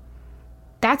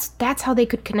 That's how they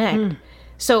could connect.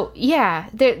 So yeah,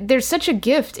 there's such a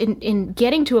gift in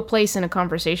getting to a place in a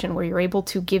conversation where you're able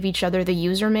to give each other the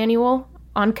user manual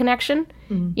on connection.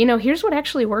 You know, here's what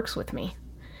actually works with me.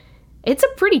 It's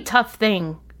a pretty tough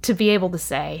thing to be able to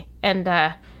say, and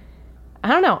I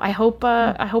don't know. I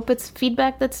hope it's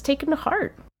feedback that's taken to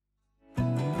heart.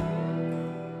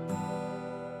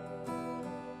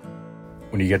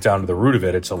 When you get down to the root of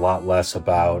it, it's a lot less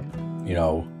about, you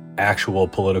know, actual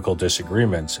political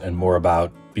disagreements and more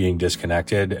about being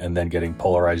disconnected and then getting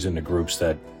polarized into groups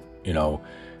that, you know,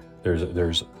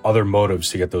 there's other motives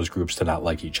to get those groups to not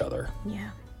like each other. Yeah.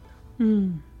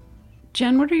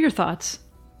 Jen, what are your thoughts?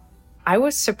 I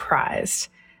was surprised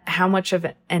how much of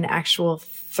an actual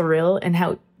thrill and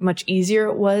how much easier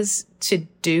it was to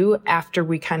do after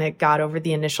we kind of got over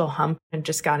the initial hump and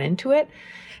just got into it.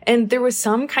 And there was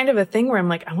some kind of a thing where I'm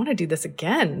like, I want to do this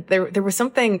again. There was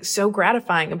something so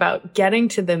gratifying about getting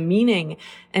to the meaning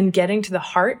and getting to the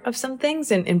heart of some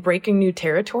things and breaking new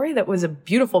territory. That was a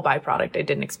beautiful byproduct I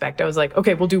didn't expect. I was like,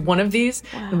 okay, we'll do one of these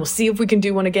and we'll see if we can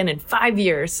do one again in 5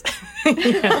 years.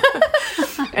 You know?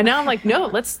 And now I'm like, no,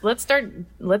 let's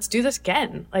do this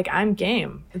again. Like, I'm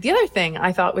game. The other thing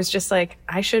I thought was just like,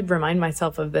 I should remind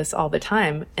myself of this all the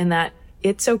time, and that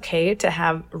it's okay to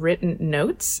have written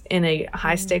notes in a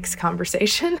high stakes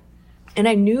conversation. And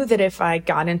I knew that if I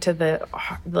got into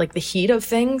the heat of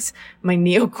things, my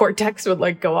neocortex would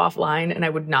like go offline and I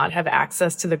would not have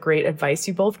access to the great advice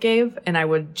you both gave. And I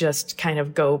would just kind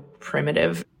of go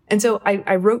primitive. And so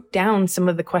I wrote down some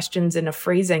of the questions in a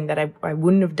phrasing that I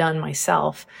wouldn't have done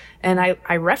myself. And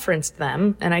I referenced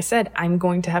them and I said, I'm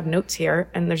going to have notes here.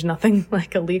 And there's nothing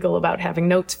like illegal about having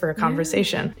notes for a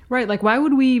conversation. Yeah. Right. Like, why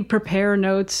would we prepare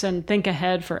notes and think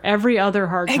ahead for every other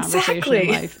hard conversation in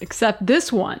life except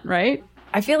this one, right?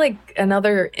 I feel like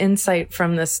another insight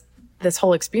from this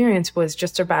whole experience was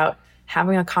just about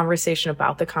having a conversation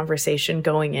about the conversation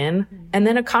going in, and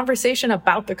then a conversation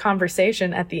about the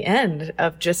conversation at the end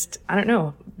of just, I don't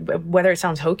know, whether it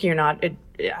sounds hokey or not,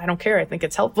 I don't care. I think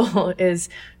it's helpful, is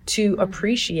to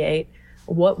appreciate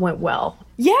what went well.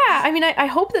 Yeah, I mean, I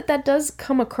hope that does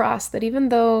come across, that even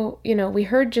though, you know, we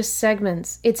heard just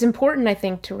segments, it's important, I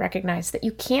think, to recognize that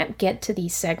you can't get to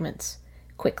these segments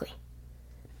quickly.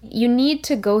 You need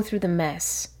to go through the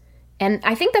mess. And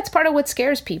I think that's part of what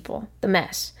scares people, the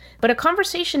mess. But a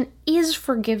conversation is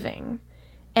forgiving.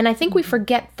 And I think we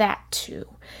forget that too.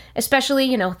 Especially,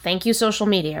 you know, thank you social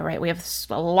media, right? We have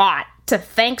a lot to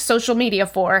thank social media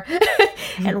for.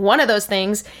 And one of those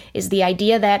things is the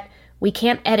idea that we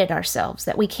can't edit ourselves,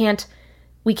 that we can't,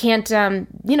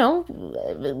 you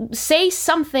know, say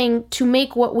something to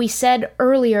make what we said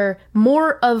earlier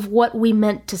more of what we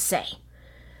meant to say.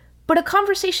 But a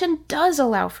conversation does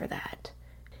allow for that.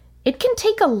 It can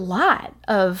take a lot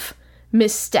of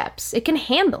missteps. It can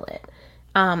handle it.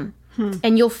 And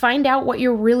you'll find out what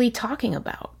you're really talking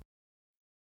about.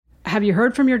 Have you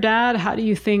heard from your dad? How do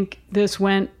you think this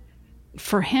went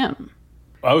for him?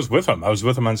 I was with him. I was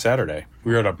with him on Saturday.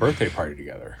 We were at a birthday party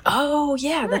together. Oh,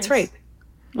 yeah, That's right.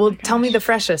 Well, tell me the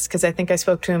freshest, because I think I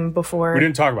spoke to him before. We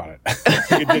didn't talk about it.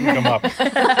 It didn't come up.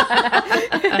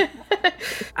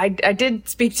 I did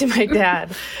speak to my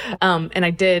dad, and I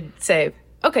did say,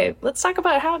 okay, let's talk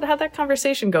about how that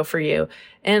conversation go for you.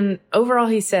 And overall,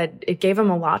 he said it gave him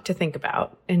a lot to think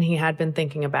about, and he had been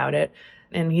thinking about it.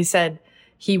 And he said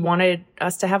he wanted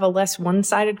us to have a less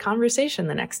one-sided conversation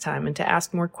the next time and to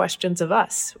ask more questions of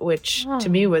us, which to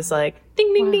me was like,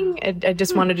 ding, ding, ding. I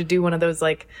just wanted to do one of those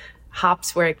like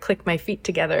hops where I click my feet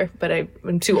together, but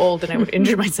I'm too old and I would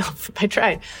injure myself if I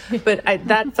tried. But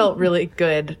that felt really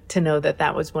good to know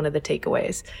that was one of the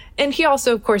takeaways. And he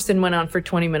also, of course, then went on for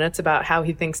 20 minutes about how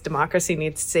he thinks democracy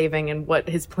needs saving and what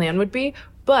his plan would be.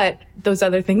 But those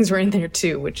other things were in there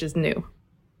too, which is new.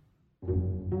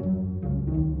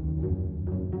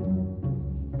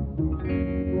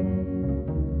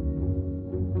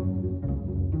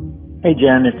 Hey,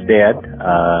 Jen, it's Dad.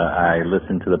 I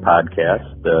listened to the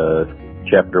podcast,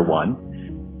 Chapter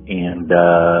 1, and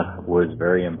was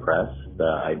very impressed.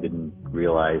 I didn't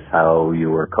realize how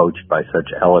you were coached by such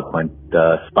eloquent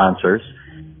sponsors.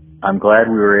 I'm glad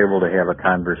we were able to have a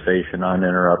conversation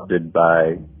uninterrupted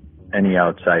by any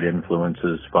outside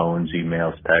influences, phones,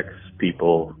 emails, texts,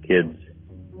 people, kids.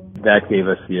 That gave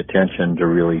us the attention to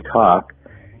really talk.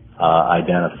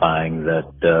 Identifying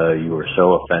that you were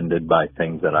so offended by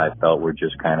things that I felt were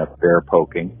just kind of bear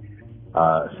poking.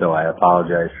 So I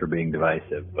apologize for being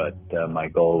divisive, but my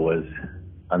goal was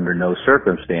under no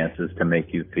circumstances to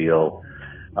make you feel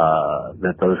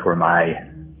that those were my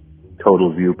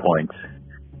total viewpoints.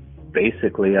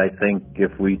 Basically, I think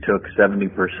if we took 70%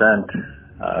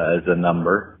 as a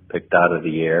number picked out of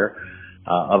the air,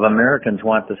 of Americans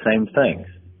want the same things.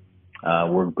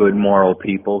 We're good moral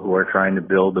people who are trying to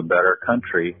build a better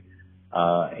country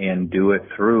and do it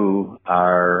through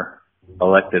our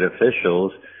elected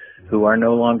officials who are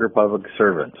no longer public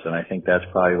servants. And I think that's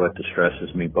probably what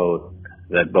distresses me both,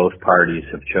 that both parties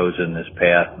have chosen this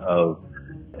path of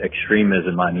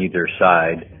extremism on either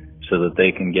side so that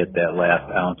they can get that last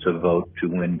ounce of vote to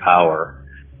win power,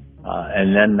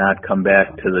 and then not come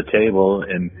back to the table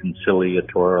and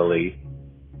conciliatorily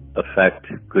affect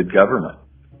good government.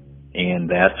 And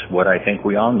that's what I think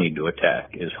we all need to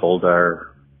attack, is hold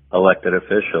our elected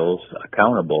officials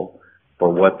accountable for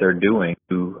what they're doing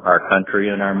to our country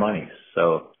and our money.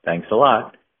 So thanks a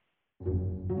lot.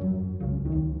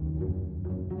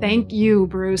 Thank you,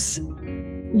 Bruce.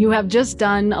 You have just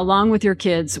done, along with your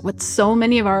kids, what so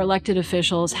many of our elected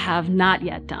officials have not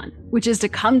yet done, which is to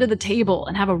come to the table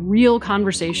and have a real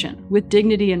conversation with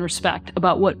dignity and respect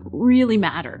about what really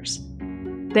matters.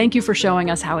 Thank you for showing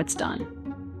us how it's done.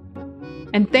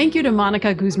 And thank you to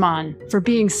Monica Guzman for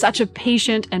being such a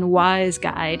patient and wise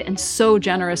guide and so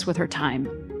generous with her time.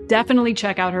 Definitely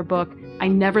check out her book, I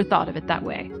Never Thought of It That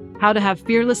Way: How to Have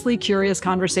Fearlessly Curious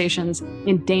Conversations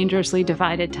in Dangerously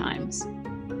Divided Times.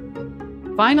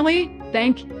 Finally,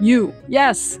 thank you.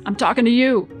 Yes, I'm talking to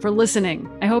you for listening.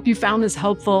 I hope you found this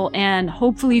helpful and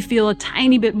hopefully feel a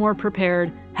tiny bit more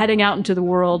prepared heading out into the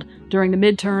world during the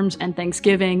midterms and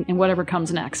Thanksgiving and whatever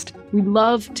comes next. We'd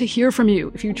love to hear from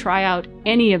you if you try out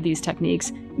any of these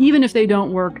techniques, even if they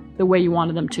don't work the way you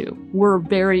wanted them to. We're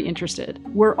very interested.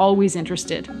 We're always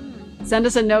interested. Send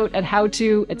us a note at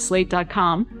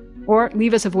howto@slate.com or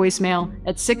leave us a voicemail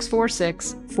at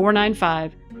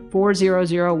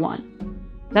 646-495-4001.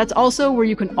 That's also where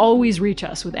you can always reach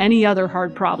us with any other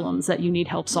hard problems that you need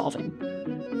help solving.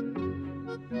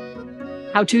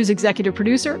 How To's executive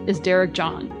producer is Derek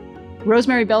John.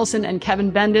 Rosemary Belson and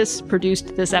Kevin Bendis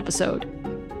produced this episode.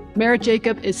 Merritt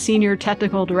Jacob is senior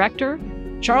technical director.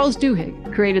 Charles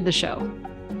Duhigg created the show.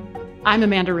 I'm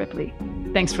Amanda Ripley.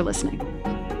 Thanks for listening.